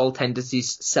 Suicidal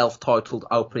Tendencies' self-titled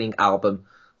opening album,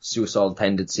 Suicidal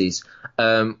Tendencies,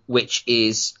 which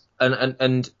is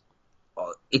and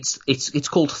it's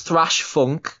called thrash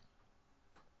funk,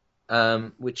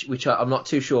 which I'm not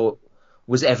too sure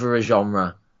was ever a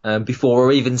genre before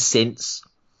or even since.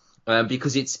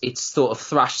 Because it's sort of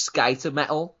thrash skater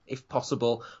metal, if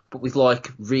possible, but with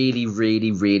like really,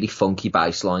 really, really funky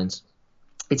bass lines.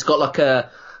 It's got like a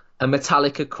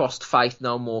Metallica crossed Faith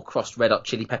No More crossed Red Hot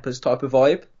Chili Peppers type of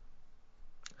vibe.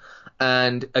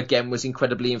 And again, was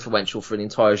incredibly influential for an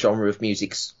entire genre of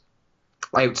musics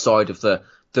outside of the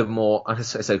more,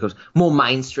 more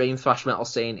mainstream thrash metal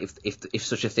scene, if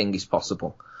such a thing is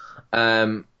possible.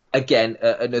 Again,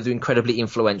 another incredibly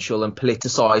influential and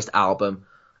politicized album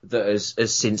that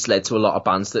has since led to a lot of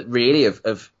bands that really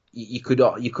have you could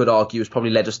argue has probably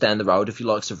led us down the road, if you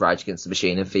likes of Rage Against the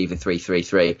Machine and Fever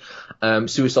 333.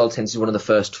 Suicidal Tendencies is one of the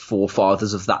first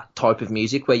forefathers of that type of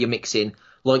music, where you're mixing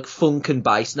like funk and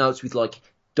bass notes with like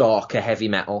darker heavy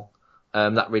metal.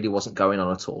 That really wasn't going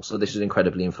on at all. So this was an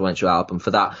incredibly influential album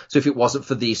for that. So if it wasn't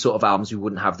for these sort of albums, we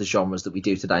wouldn't have the genres that we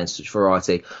do today in such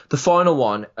variety. The final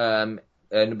one,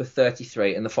 number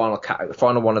 33, and the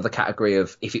final one of the category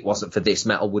of if it wasn't for this,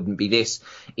 metal wouldn't be this,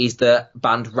 is the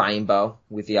band Rainbow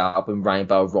with the album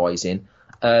Rainbow Rising.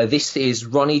 This is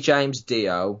Ronnie James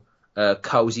Dio,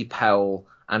 Cozy Powell,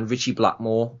 and Richie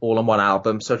Blackmore all on one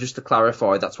album. So just to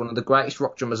clarify, that's one of the greatest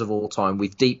rock drummers of all time,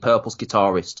 with Deep Purple's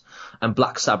guitarist and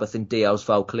Black Sabbath and Dio's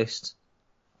vocalist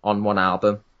on one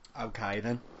album. Okay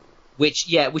then. Which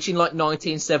in like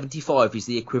 1975 is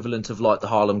the equivalent of like the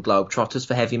Harlem Globetrotters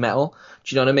for heavy metal.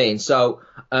 Do you know what I mean? So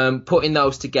putting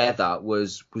those together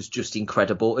was just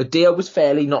incredible. Dio was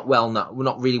fairly not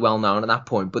really well known at that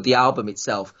point, but the album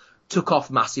itself took off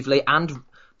massively and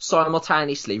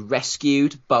simultaneously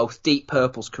rescued both Deep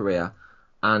Purple's career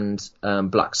and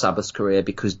Black Sabbath's career,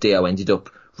 because Dio ended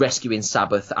up rescuing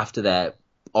Sabbath after their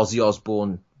Ozzy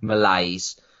Osbourne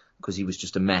malaise, because he was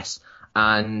just a mess.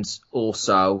 And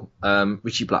also,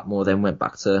 Richie Blackmore then went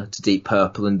back to Deep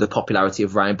Purple, and the popularity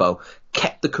of Rainbow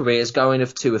kept the careers going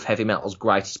of two of heavy metal's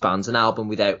greatest bands, an album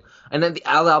without, and then the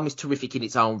album is terrific in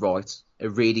its own right, a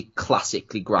really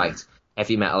classically great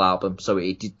heavy metal album, so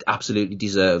absolutely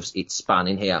deserves its span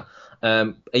in here.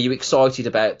 Are you excited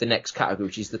about the next category,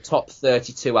 which is the top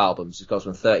 32 albums? It goes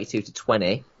from 32 to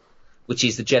 20, which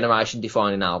is the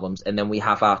generation-defining albums, and then we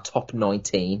have our top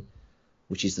 19,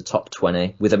 which is the top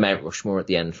 20, with a Mount Rushmore at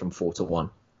the end from 4 to 1.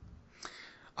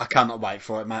 I cannot wait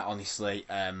for it, mate, honestly.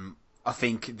 I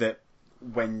think that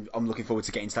when I'm looking forward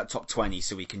to getting to that top 20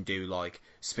 so we can do like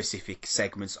specific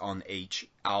segments on each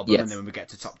album, Yes. and then when we get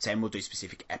to top 10 we'll do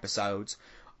specific episodes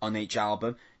on each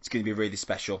album. It's going to be really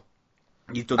special.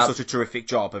 You've done such a terrific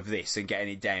job of this and getting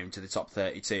it down to the top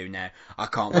 32 now. I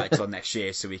can't wait till next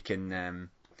year so we can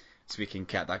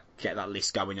get that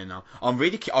list going. And I'm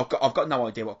really I've got no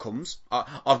idea what comes.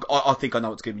 I think I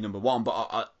know what's going to be number one,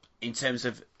 but in terms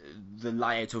of the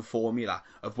layout of formula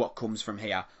of what comes from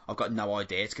here, I've got no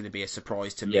idea. It's going to be a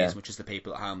surprise to me as much as the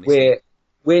people at home listening.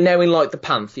 We're now in like the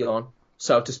pantheon,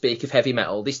 so to speak, of heavy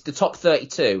metal. The top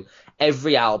 32,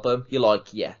 every album, you're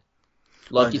like, yeah,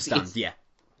 like I understand, yeah.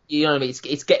 You know what I mean?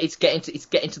 It's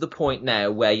getting to the point now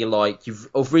where you're like,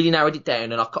 I've really narrowed it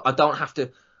down, and I don't have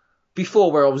to.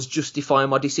 Before, where I was justifying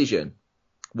my decision,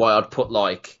 why I'd put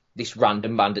like this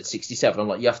random band at 67. I'm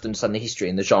like, you have to understand the history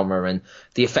and the genre and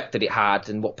the effect that it had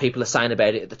and what people are saying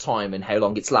about it at the time and how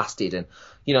long it's lasted and,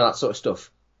 you know, that sort of stuff.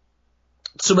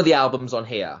 Some of the albums on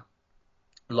here,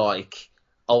 like,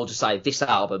 I'll just say this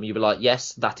album, you'll be like,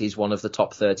 yes, that is one of the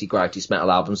top 30 greatest metal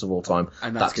albums of all time.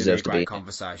 And that's going to be a great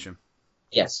conversation.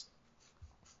 Yes.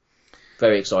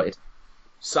 Very excited.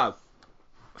 So,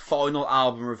 final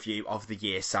album review of the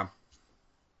year, Sam.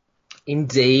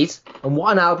 Indeed. And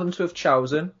what an album to have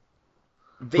chosen.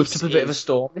 Whipped up a bit of a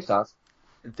storm, this has.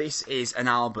 This is an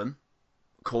album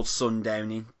called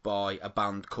Sundowning by a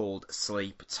band called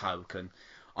Sleep Token.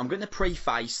 I'm going to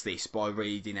preface this by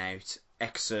reading out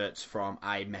excerpts from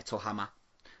a Metal Hammer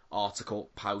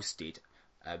article posted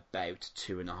about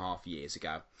 2.5 years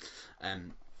ago.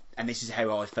 And this is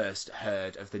how I first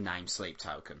heard of the name Sleep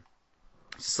Token.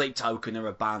 Sleep Token are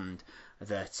a band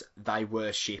that they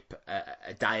worship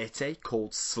a deity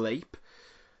called Sleep,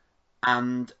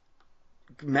 and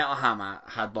Metal Hammer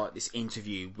had like this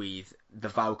interview with the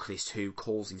vocalist who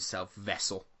calls himself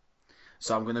Vessel.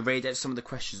 So I'm going to read out some of the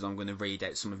questions and I'm going to read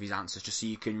out some of his answers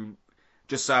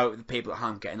just so the people at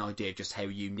home get an idea of just how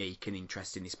unique and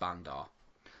interesting this band are.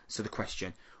 So the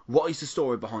question: what is the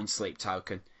story behind Sleep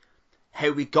Token?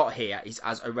 How we got here is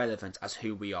as irrelevant as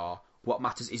who we are. What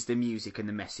matters is the music and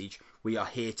the message. We are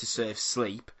here to serve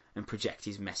Sleep and project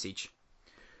his message.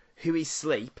 Who is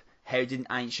Sleep? How did an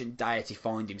ancient deity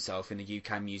find himself in the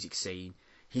UK music scene?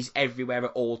 He's everywhere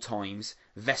at all times.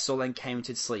 Vessel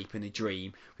encountered Sleep in a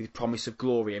dream, with promise of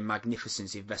glory and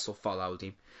magnificence if Vessel followed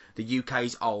him. The UK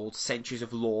is old, centuries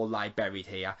of lore lie buried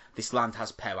here. This land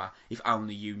has power, if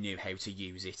only you knew how to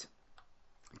use it.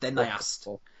 Then they asked,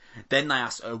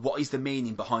 what is the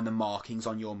meaning behind the markings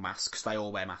on your masks? They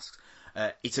all wear masks.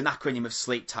 It's an acronym of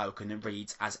Sleep Token and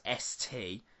reads as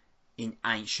ST in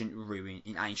ancient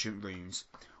runes.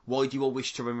 Why do you all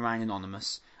wish to remain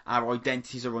anonymous? Our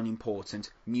identities are unimportant.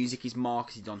 Music is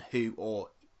marketed on who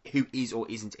is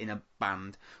or isn't in a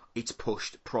band. It's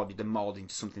pushed, prodded and moulded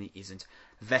into something it isn't.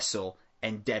 Vessel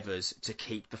endeavours to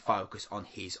keep the focus on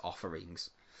his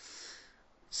offerings.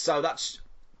 So that's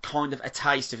kind of a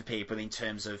taste for people in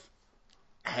terms of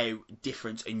how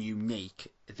different and unique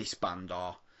this band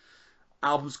are.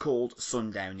 Album's called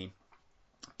Sundowning.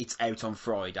 It's out on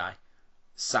Friday.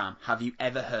 Sam, have you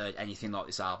ever heard anything like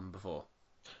this album before?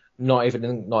 Not even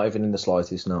in the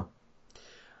slightest, no.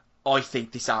 I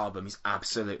think this album is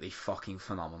absolutely fucking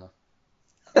phenomenal.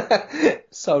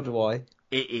 So do I.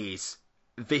 It is.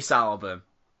 This album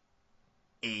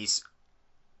is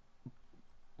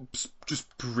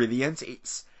just brilliant.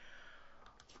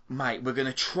 Mate, we're going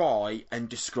to try and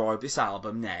describe this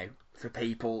album now for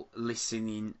people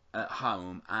listening at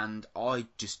home, and I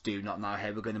just do not know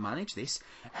how we're going to manage this.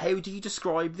 How do you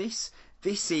describe this?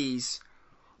 This is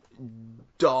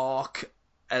dark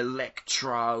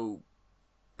electro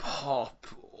pop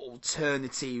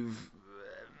alternative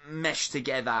meshed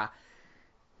together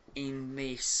in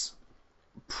this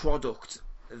product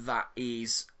that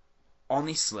is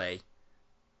honestly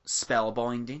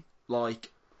spellbinding. Like,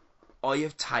 I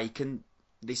have taken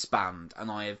this band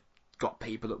and I have got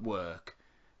people at work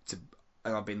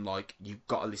and I've been like, you've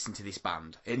got to listen to this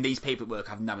band. And these people at work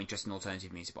have no interest in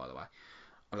alternative music, by the way.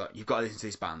 I'm like, you've got to listen to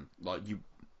this band. Like,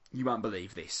 you won't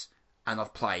believe this. And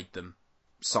I've played them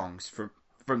songs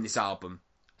from this album,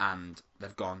 and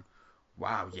they've gone,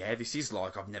 wow, yeah, this is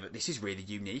really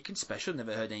unique and special.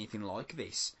 Never heard anything like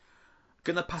this.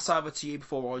 Gonna pass over to you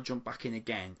before I jump back in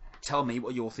again. Tell me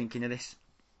what you're thinking of this.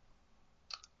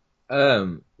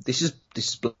 This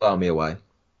is blowing me away.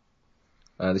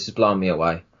 This is blowing me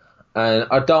away. And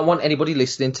I don't want anybody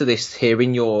listening to this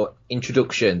hearing your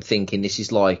introduction thinking this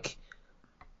is like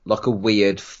a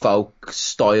weird folk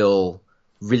style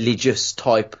religious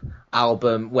type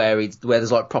album where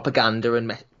there's like propaganda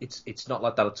and it's not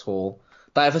like that at all.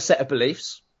 They have a set of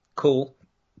beliefs, cool,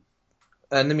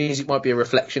 and the music might be a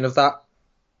reflection of that,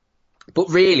 but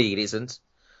really it isn't.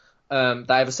 They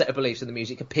have a set of beliefs and the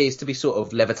music appears to be sort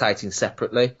of levitating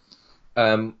separately,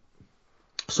 sort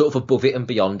of above it and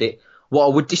beyond it. What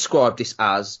I would describe this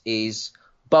as is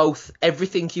both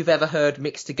everything you've ever heard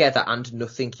mixed together and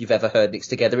nothing you've ever heard mixed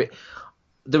together.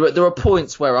 There are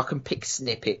points where I can pick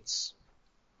snippets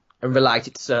and relate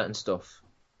it to certain stuff.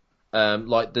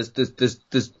 Like there's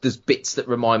bits that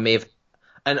remind me of,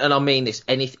 and I mean this,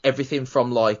 everything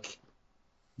from like,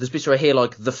 there's bits where I hear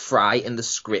like the Fray and the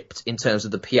Script in terms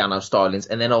of the piano stylings,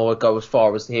 and then I would go as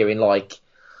far as hearing like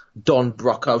Don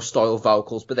Brocco style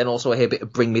vocals, but then also I hear a bit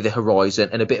of Bring Me the Horizon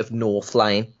and a bit of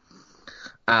Northlane,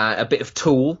 a bit of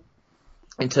Tool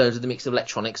in terms of the mix of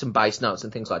electronics and bass notes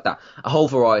and things like that. A whole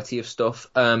variety of stuff.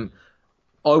 I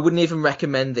wouldn't even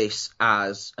recommend this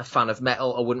as a fan of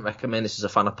metal. I wouldn't recommend this as a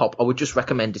fan of pop. I would just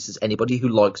recommend this as anybody who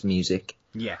likes music.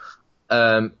 Yeah.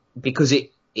 Because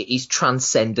it is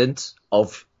transcendent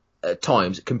of at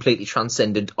times, completely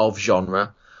transcendent of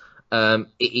genre. It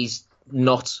is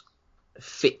not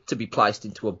fit to be placed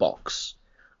into a box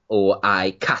or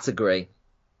a category.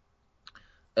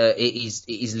 It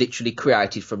is literally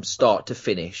created from start to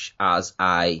finish as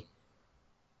a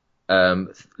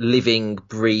living,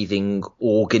 breathing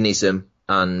organism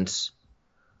and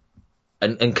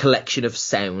collection of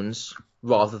sounds,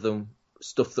 rather than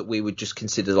stuff that we would just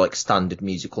consider like standard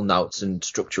musical notes and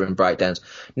structure and breakdowns.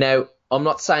 Now, I'm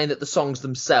not saying that the songs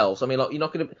themselves, I mean, like, you're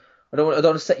not going to, I don't want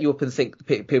to set you up and think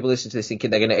people listening to this thinking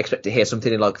they're going to expect to hear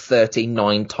something in like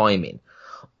 13/9 timing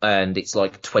and it's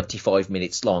like 25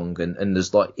 minutes long and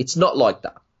there's like, it's not like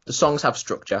that. The songs have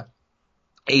structure,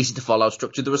 easy to follow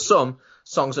structure. There are some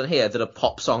songs on here that are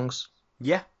pop songs.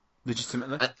 Yeah,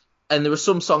 legitimately. And there are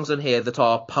some songs on here that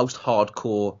are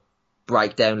post-hardcore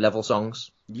breakdown level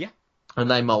songs. Yeah.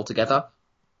 And they mold together.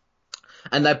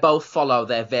 And they both follow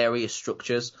their various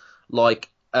structures, like,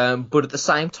 but at the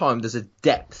same time, there's a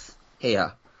depth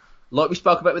here, like we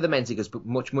spoke about with the Menzingers, but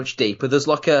much, much deeper. There's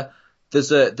like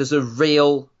there's a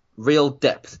real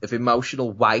depth of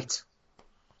emotional weight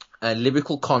and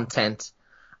lyrical content,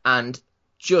 and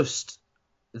just,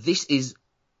 this is,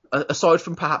 aside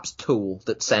from perhaps Tool,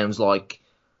 that sounds like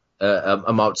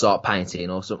a Mozart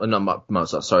painting or something, not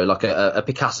Mozart, sorry, like a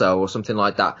Picasso or something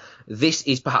like that. This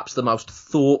is perhaps the most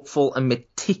thoughtful and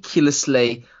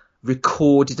meticulously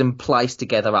recorded and placed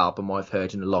together album I've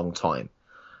heard in a long time,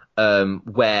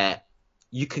 where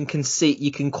you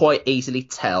can quite easily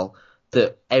tell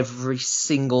that every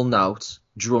single note,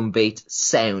 drum beat,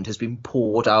 sound has been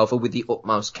poured over with the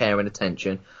utmost care and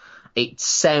attention. It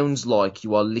sounds like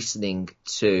you are listening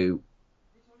to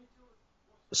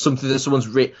something that someone's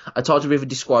I tried to even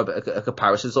describe a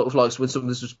comparison, sort of like when something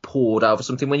was poured over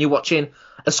something. When you're watching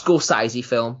a Scorsese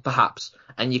film, perhaps,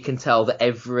 and you can tell that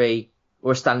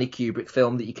or a Stanley Kubrick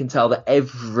film, that you can tell that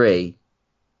every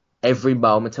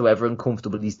moment, however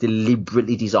uncomfortable, is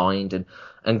deliberately designed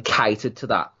and catered to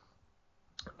that.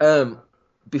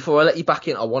 Before I let you back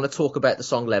in, I want to talk about the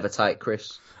song Levitate,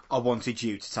 Chris. I wanted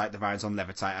you to take the reins on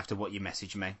Levitate after what you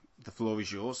messaged me. The floor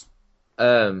is yours.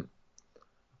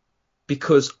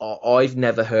 Because I've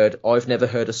never heard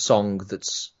a song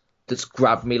that's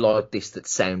grabbed me like this, that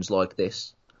sounds like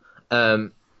this.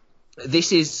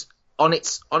 This is on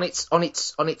its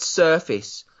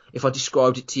surface. If I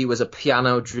described it to you as a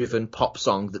piano-driven pop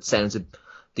song that sounds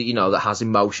that has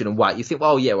emotion and weight, you think,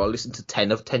 well, yeah, I'll listen to 10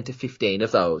 to 15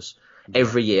 of those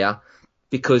every year,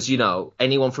 because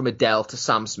anyone from Adele to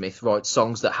Sam Smith writes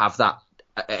songs that have that.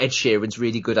 Ed Sheeran's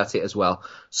really good at it as well.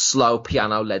 Slow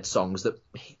piano-led songs that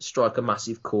strike a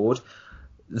massive chord.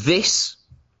 This,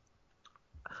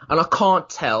 and I can't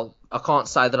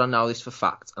say that I know this for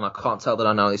fact, and I can't tell that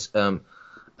I know this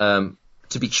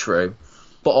to be true,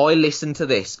 but I listened to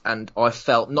this and I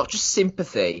felt not just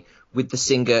sympathy with the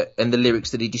singer and the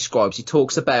lyrics that he describes. He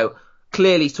talks about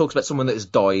someone that has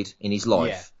died in his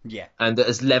life, yeah, and that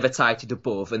has levitated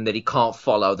above, and that he can't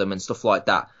follow them and stuff like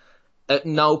that. At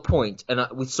no point, and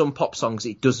with some pop songs,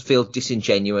 it does feel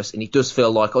disingenuous, and it does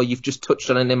feel like, you've just touched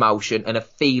on an emotion and a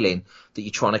feeling that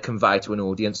you're trying to convey to an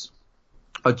audience.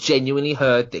 I genuinely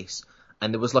heard this,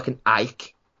 and there was like an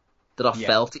ache that I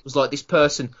felt. It was like this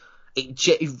person,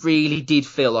 it really did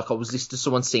feel like I was listening to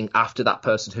someone sing after that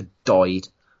person had died.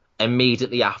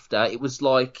 Immediately after, it was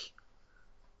like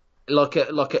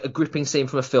a gripping scene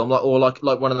from a film, like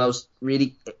one of those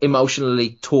really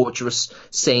emotionally torturous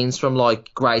scenes from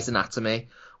like Grey's Anatomy,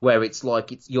 where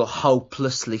you're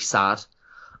hopelessly sad.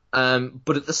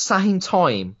 But at the same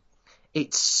time,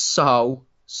 it's so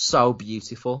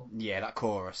beautiful. Yeah, that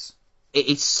chorus.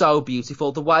 It's so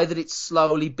beautiful. The way that it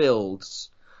slowly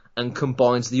builds and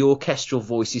combines the orchestral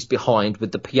voices behind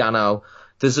with the piano.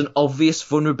 There's an obvious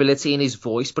vulnerability in his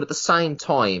voice, but at the same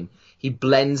time, he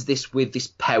blends this with this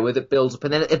power that builds up.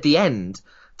 And then at the end,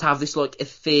 to have this like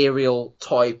ethereal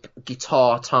type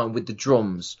guitar tone with the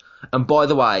drums. And by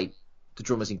the way, the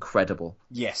drummer's incredible.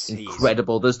 Yes,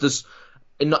 incredible. There's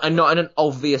not in an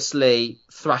obviously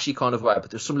thrashy kind of way, but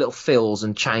there's some little fills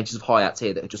and changes of hi-hats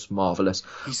here that are just marvellous.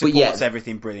 He supports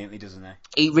everything brilliantly, doesn't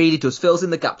he? He really does. Fills in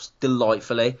the gaps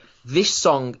delightfully. This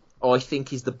song, I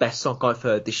think, is the best song I've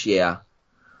heard this year,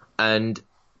 and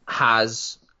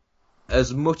has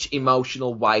as much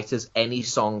emotional weight as any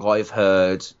song I've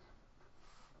heard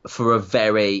for a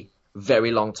very, very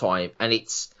long time. And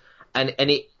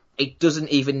it doesn't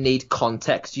even need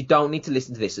context. You don't need to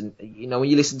listen to this. And, you know, when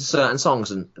you listen to certain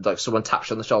songs and like someone taps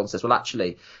you on the shoulder and says, well,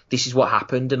 actually, this is what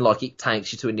happened. And like, it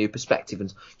takes you to a new perspective.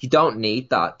 And you don't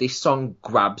need that. This song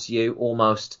grabs you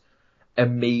almost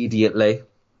immediately.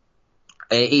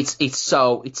 It's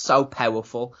so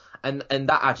powerful. And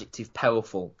that adjective,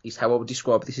 powerful, is how I would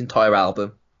describe this entire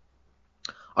album.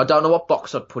 I don't know what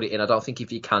box I'd put it in. I don't think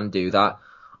if you can do that.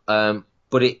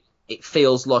 But it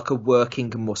feels like a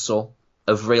working muscle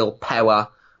of real power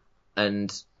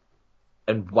and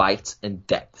weight and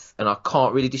depth. And I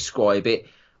can't really describe it,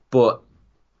 but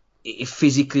it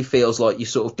physically feels like you're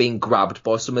sort of being grabbed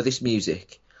by some of this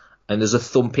music. And there's a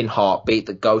thumping heartbeat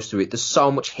that goes through it. There's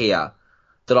so much here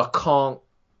that I can't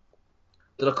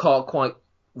quite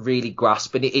really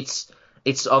grasp. And it's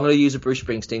I'm going to use a Bruce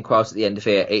Springsteen quote at the end of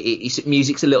here.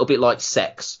 Music's a little bit like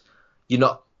sex.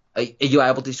 Are you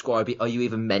able to describe it? Are you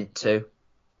even meant to?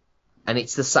 And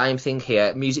it's the same thing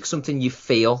here. Music's something you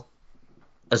feel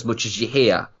as much as you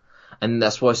hear. And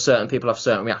that's why certain people have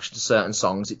certain reactions to certain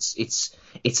songs. It's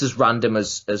as random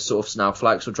as sort of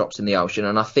snowflakes or drops in the ocean.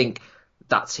 And I think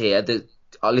that's here.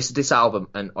 I listen to this album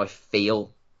and I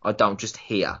feel. I don't just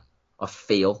hear. I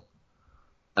feel.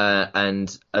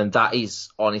 And that is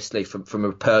honestly from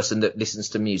a person that listens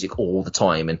to music all the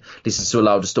time and listens to a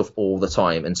load of stuff all the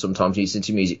time, and sometimes listening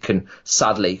to music can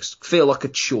sadly feel like a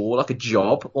chore, like a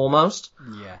job almost.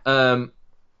 Yeah.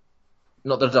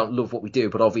 Not that I don't love what we do,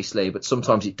 but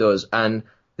sometimes it does. And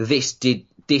this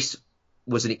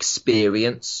was an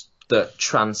experience that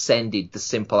transcended the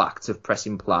simple act of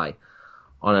pressing play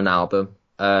on an album.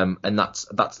 And that's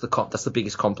the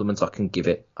biggest compliment I can give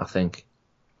it, I think.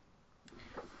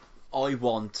 I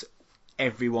want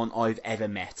everyone I've ever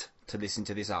met to listen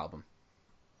to this album.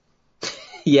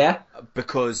 Yeah.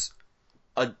 Because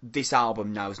this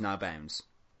album knows no bounds.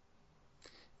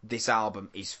 This album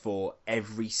is for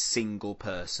every single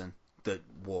person that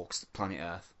walks planet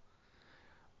Earth.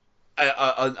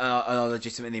 I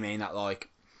legitimately mean that. Like,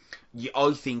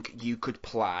 I think you could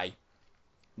play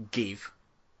Give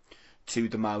to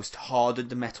the most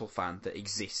hardened metal fan that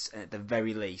exists, and at the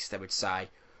very least, they would say,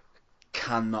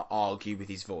 cannot argue with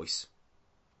his voice.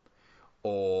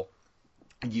 Or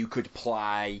you could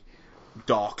play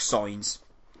Dark Signs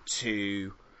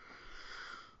to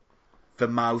the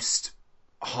most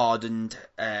hardened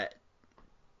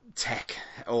tech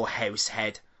or house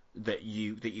head that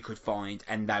you could find,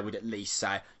 and they would at least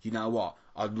say, you know what,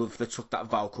 I'd love to took that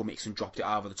vocal mix and dropped it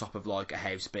over the top of like a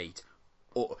house beat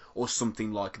or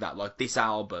something like that. Like, this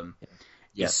album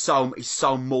is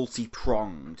so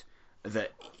multi-pronged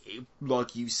that,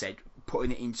 like you said,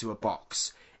 putting it into a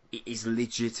box, it is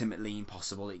legitimately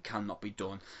impossible. It cannot be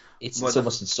done. It's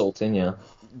almost insulting, yeah.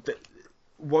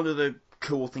 One of the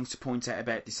cool things to point out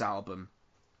about this album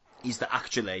is that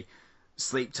actually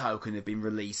Sleep Token have been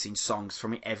releasing songs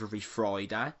from it every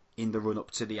Friday in the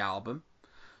run-up to the album.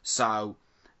 So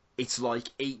it's like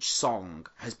each song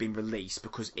has been released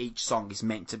because each song is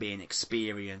meant to be an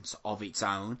experience of its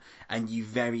own, and you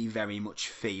very, very much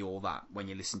feel that when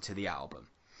you listen to the album.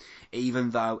 Even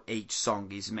though each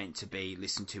song is meant to be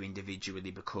listened to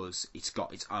individually because it's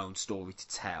got its own story to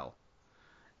tell,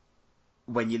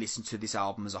 when you listen to this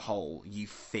album as a whole, you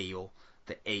feel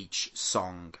that each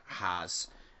song has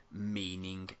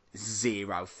meaning,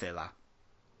 zero filler,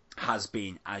 has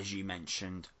been, as you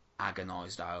mentioned,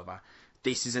 agonised over.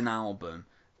 This is an album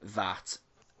that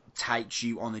takes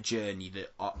you on a journey that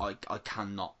I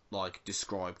cannot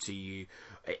describe to you.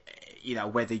 you know,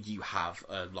 whether you have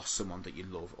lost someone that you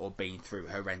love, or been through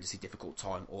a horrendously difficult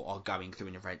time, or are going through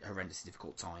a horrendously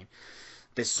difficult time,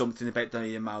 there's something about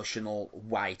the emotional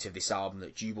weight of this album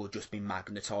that you will just be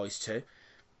magnetised to.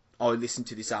 I listened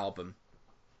to this album,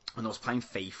 and I was playing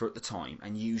FIFA at the time,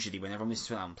 and usually whenever I'm listening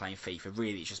to an album playing FIFA,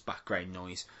 really it's just background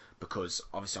noise, because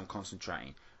obviously I'm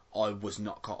concentrating. I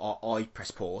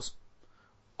press pause.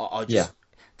 I just,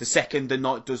 the second The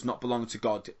Night Does Not Belong to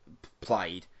God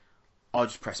played, I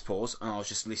just pressed pause, and I was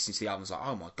just listening to the album. I was like,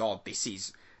 oh my god, this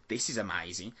is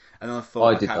amazing. And then I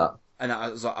thought, I did that. And I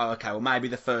was like, oh, okay, well maybe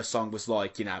the first song was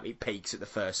like, you know, it peaks at the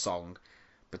first song,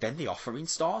 but then the Offering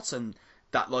starts, and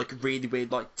that like really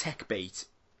weird like tech beat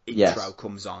intro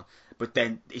comes on, but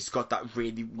then it's got that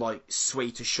really like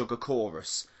sweet as sugar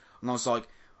chorus, and I was like,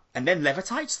 and then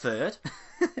Levitate's third.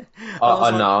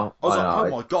 I know. Oh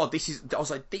my god, this is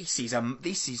like It's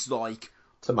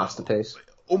a masterpiece.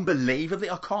 Unbelievably,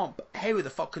 how the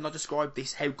fuck can I describe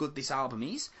this? How good this album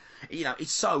is? You know,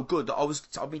 it's so good that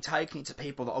I've been taking it to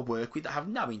people that I work with that have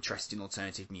no interest in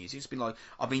alternative music. It's been like,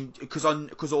 because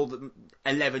all the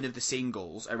 11 of the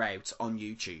singles are out on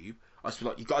YouTube. I was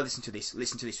like, you've got to listen to this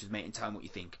with me and tell me what you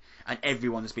think. And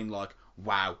everyone has been like,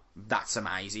 wow, that's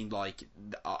amazing. Like,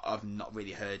 I've not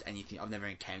really heard anything, I've never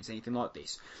encountered anything like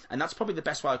this. And that's probably the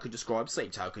best way I could describe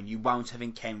Sleep Token. You won't have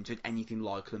encountered anything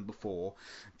like them before.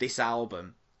 This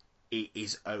album, it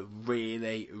is a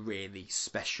really, really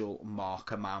special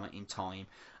marker moment in time.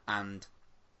 And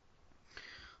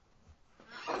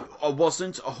I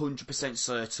wasn't 100%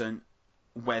 certain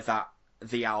whether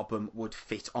the album would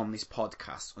fit on this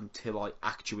podcast until I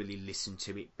actually listened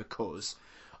to it, because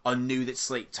I knew that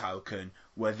Sleep Token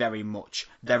were they're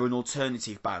an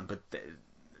alternative band, but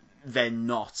they're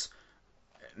not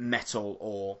metal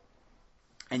or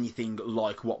anything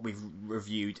like what we've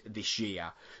reviewed this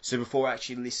year. So before I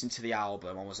actually listened to the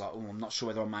album, I was like, oh, I'm not sure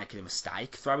whether I'm making a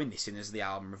mistake throwing this in as the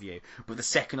album review. But the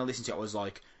second I listened to it, I was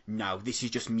like, no, this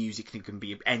is just music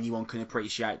that anyone can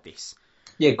appreciate this.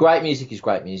 Yeah, great music is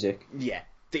great music. Yeah,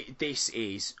 this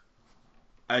is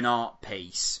an art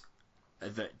piece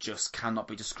that just cannot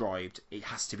be described. It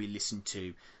has to be listened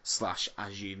to /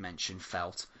 as you mentioned,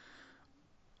 felt.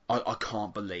 I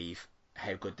can't believe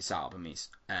how good this album is.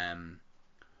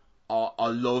 I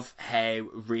love how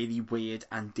really weird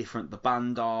and different the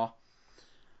band are.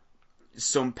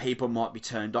 Some people might be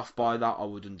turned off by that, I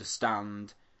would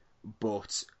understand,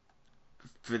 but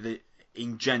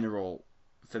in general,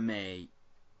 for me,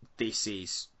 this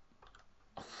is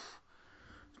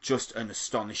just an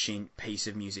astonishing piece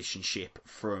of musicianship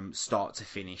from start to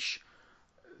finish.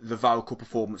 The vocal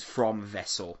performance from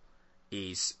Vessel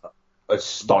is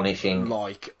astonishing,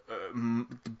 like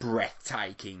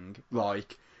breathtaking.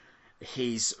 Like,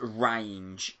 his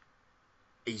range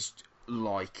is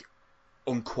like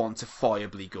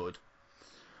unquantifiably good.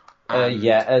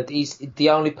 He's the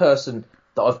only person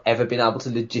that I've ever been able to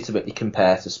legitimately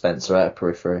compare to Spencer out of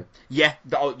Periphery. Yeah,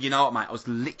 you know what, mate? I was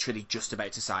literally just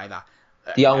about to say that.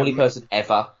 The only person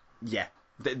ever. Yeah.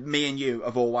 Me and you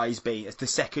have always been, the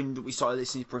second we started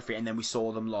listening to Periphery and then we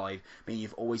saw them live, me and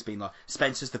you've always been like,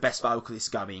 Spencer's the best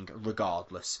vocalist going,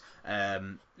 regardless.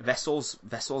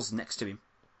 Vessel's next to him.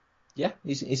 Yeah,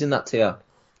 he's in that tier.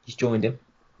 He's joined him.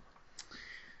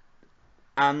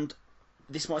 And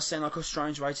this might sound like a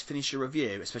strange way to finish a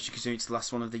review, especially because it's the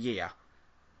last one of the year.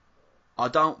 I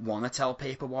don't want to tell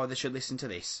people why they should listen to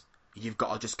this. You've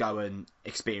got to just go and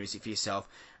experience it for yourself.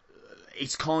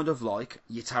 It's kind of like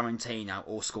your Tarantino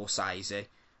or Scorsese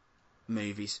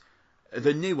movies.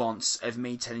 The nuance of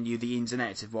me telling you the ins and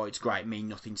outs of why it's great mean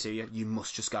nothing to you. You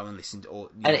must just go and listen to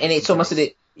and it's almost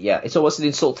it's almost an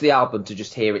insult to the album to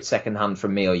just hear it secondhand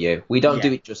from me or you. We're not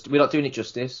doing it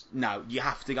justice. No, you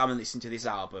have to go and listen to this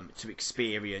album to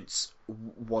experience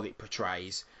what it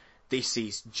portrays. This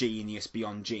is genius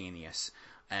beyond genius.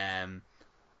 And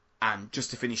just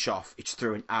to finish off, it's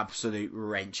threw an absolute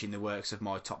wrench in the works of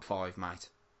my top 5, mate.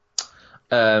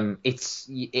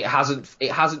 It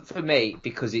hasn't for me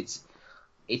because it's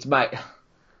made.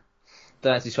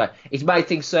 Don't know this way. It's made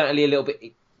things certainly a little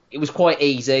bit. It was quite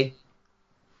easy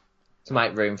to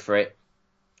make room for it.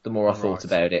 The more I thought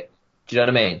about it, do you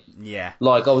know what I mean? Yeah.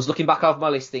 Like, I was looking back over my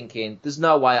list thinking, there's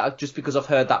no way. Just because I've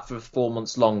heard that for 4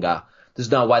 months longer, there's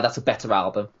no way that's a better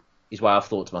album. Is what I've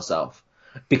thought to myself.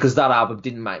 Because that album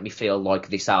didn't make me feel like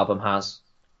this album has.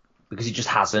 Because it just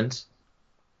hasn't.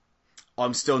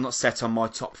 I'm still not set on my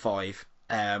top 5.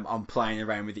 I'm playing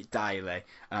around with it daily,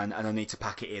 and I need to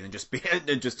pack it in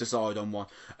and just decide on one.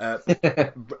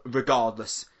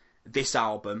 Regardless, this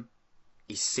album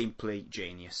is simply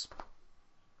genius.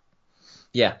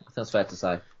 Yeah, that's fair to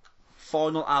say.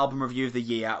 final album review of the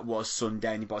year was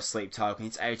Sundown by Sleep Token.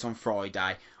 It's out on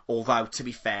Friday, although, to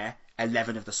be fair,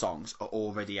 11 of the songs are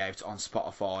already out on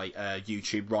Spotify,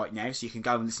 YouTube right now, so you can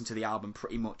go and listen to the album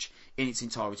pretty much in its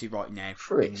entirety right now,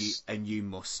 and you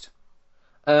must.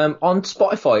 On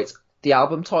Spotify, the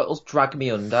album title's Drag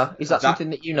Me Under. Is that something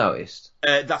that you noticed?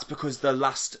 That's because the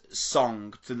latest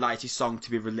song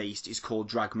to be released is called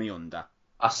Drag Me Under.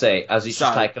 I see, as it's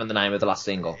just taken on the name of the last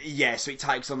single. Yeah, so it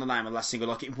takes on the name of the last single,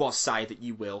 like it was Say That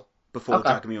You Will before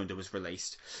Drag Me Under was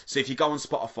released. So if you go on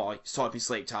Spotify, type in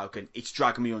Sleep Token, it's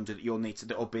Drag Me Under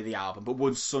that'll be the album. But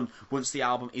once the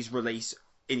album is released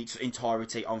in its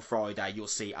entirety on Friday, you'll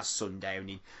see it as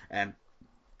Sundowning.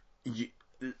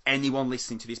 Anyone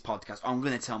listening to this podcast, I'm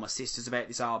going to tell my sisters about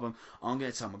this album. I'm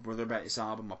going to tell my brother about this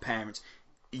album, my parents.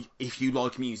 If you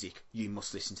like music, you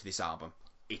must listen to this album.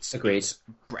 It's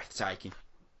breathtaking.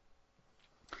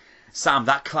 Sam,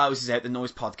 that closes out the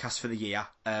Noise podcast for the year.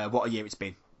 What a year it's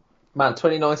been. Man,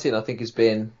 2019 I think has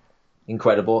been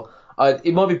incredible.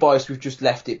 It might be biased, we've just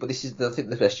left it, but this is I think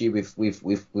the best year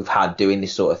we've had doing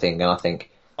this sort of thing, and I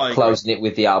think closing it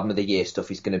with the album of the year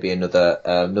stuff is going to be another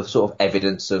sort of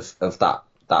evidence of that.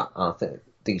 And I think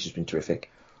it's just been terrific.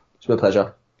 It's been a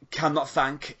pleasure. Cannot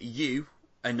thank you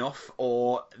enough,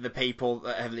 or the people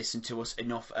that have listened to us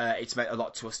enough. It's meant a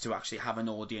lot to us to actually have an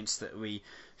audience that we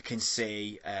can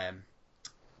see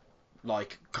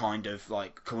kind of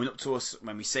coming up to us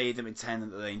when we see them and telling them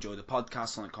that they enjoy the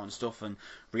podcast and that kind of stuff, and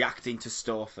reacting to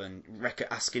stuff and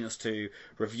asking us to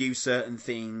review certain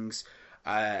things.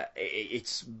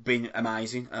 It's been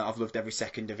amazing. I've loved every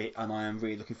second of it, and I am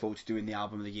really looking forward to doing the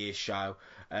Album of the Year show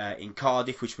in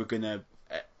Cardiff, which we're going to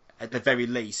at the very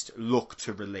least look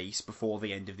to release before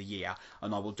the end of the year,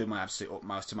 and I will do my absolute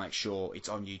utmost to make sure it's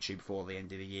on YouTube before the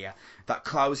end of the year. That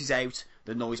closes out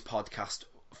the Noise podcast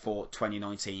for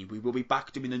 2019. We will be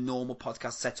back doing the normal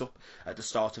podcast setup at the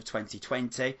start of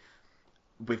 2020.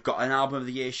 We've got an Album of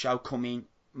the Year show coming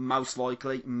most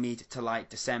likely mid to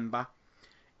late December.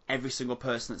 Every single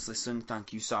person that's listened,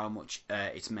 thank you so much.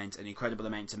 It's meant an incredible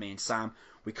amount to me and Sam.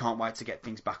 We can't wait to get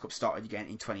things back up started again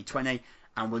in 2020,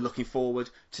 and we're looking forward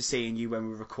to seeing you when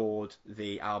we record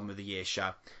the Album of the Year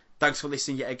show. Thanks for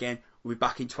listening yet again. We'll be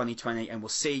back in 2020, and we'll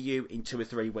see you in 2 or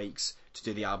 3 weeks to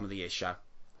do the Album of the Year show.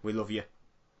 We love you.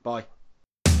 Bye.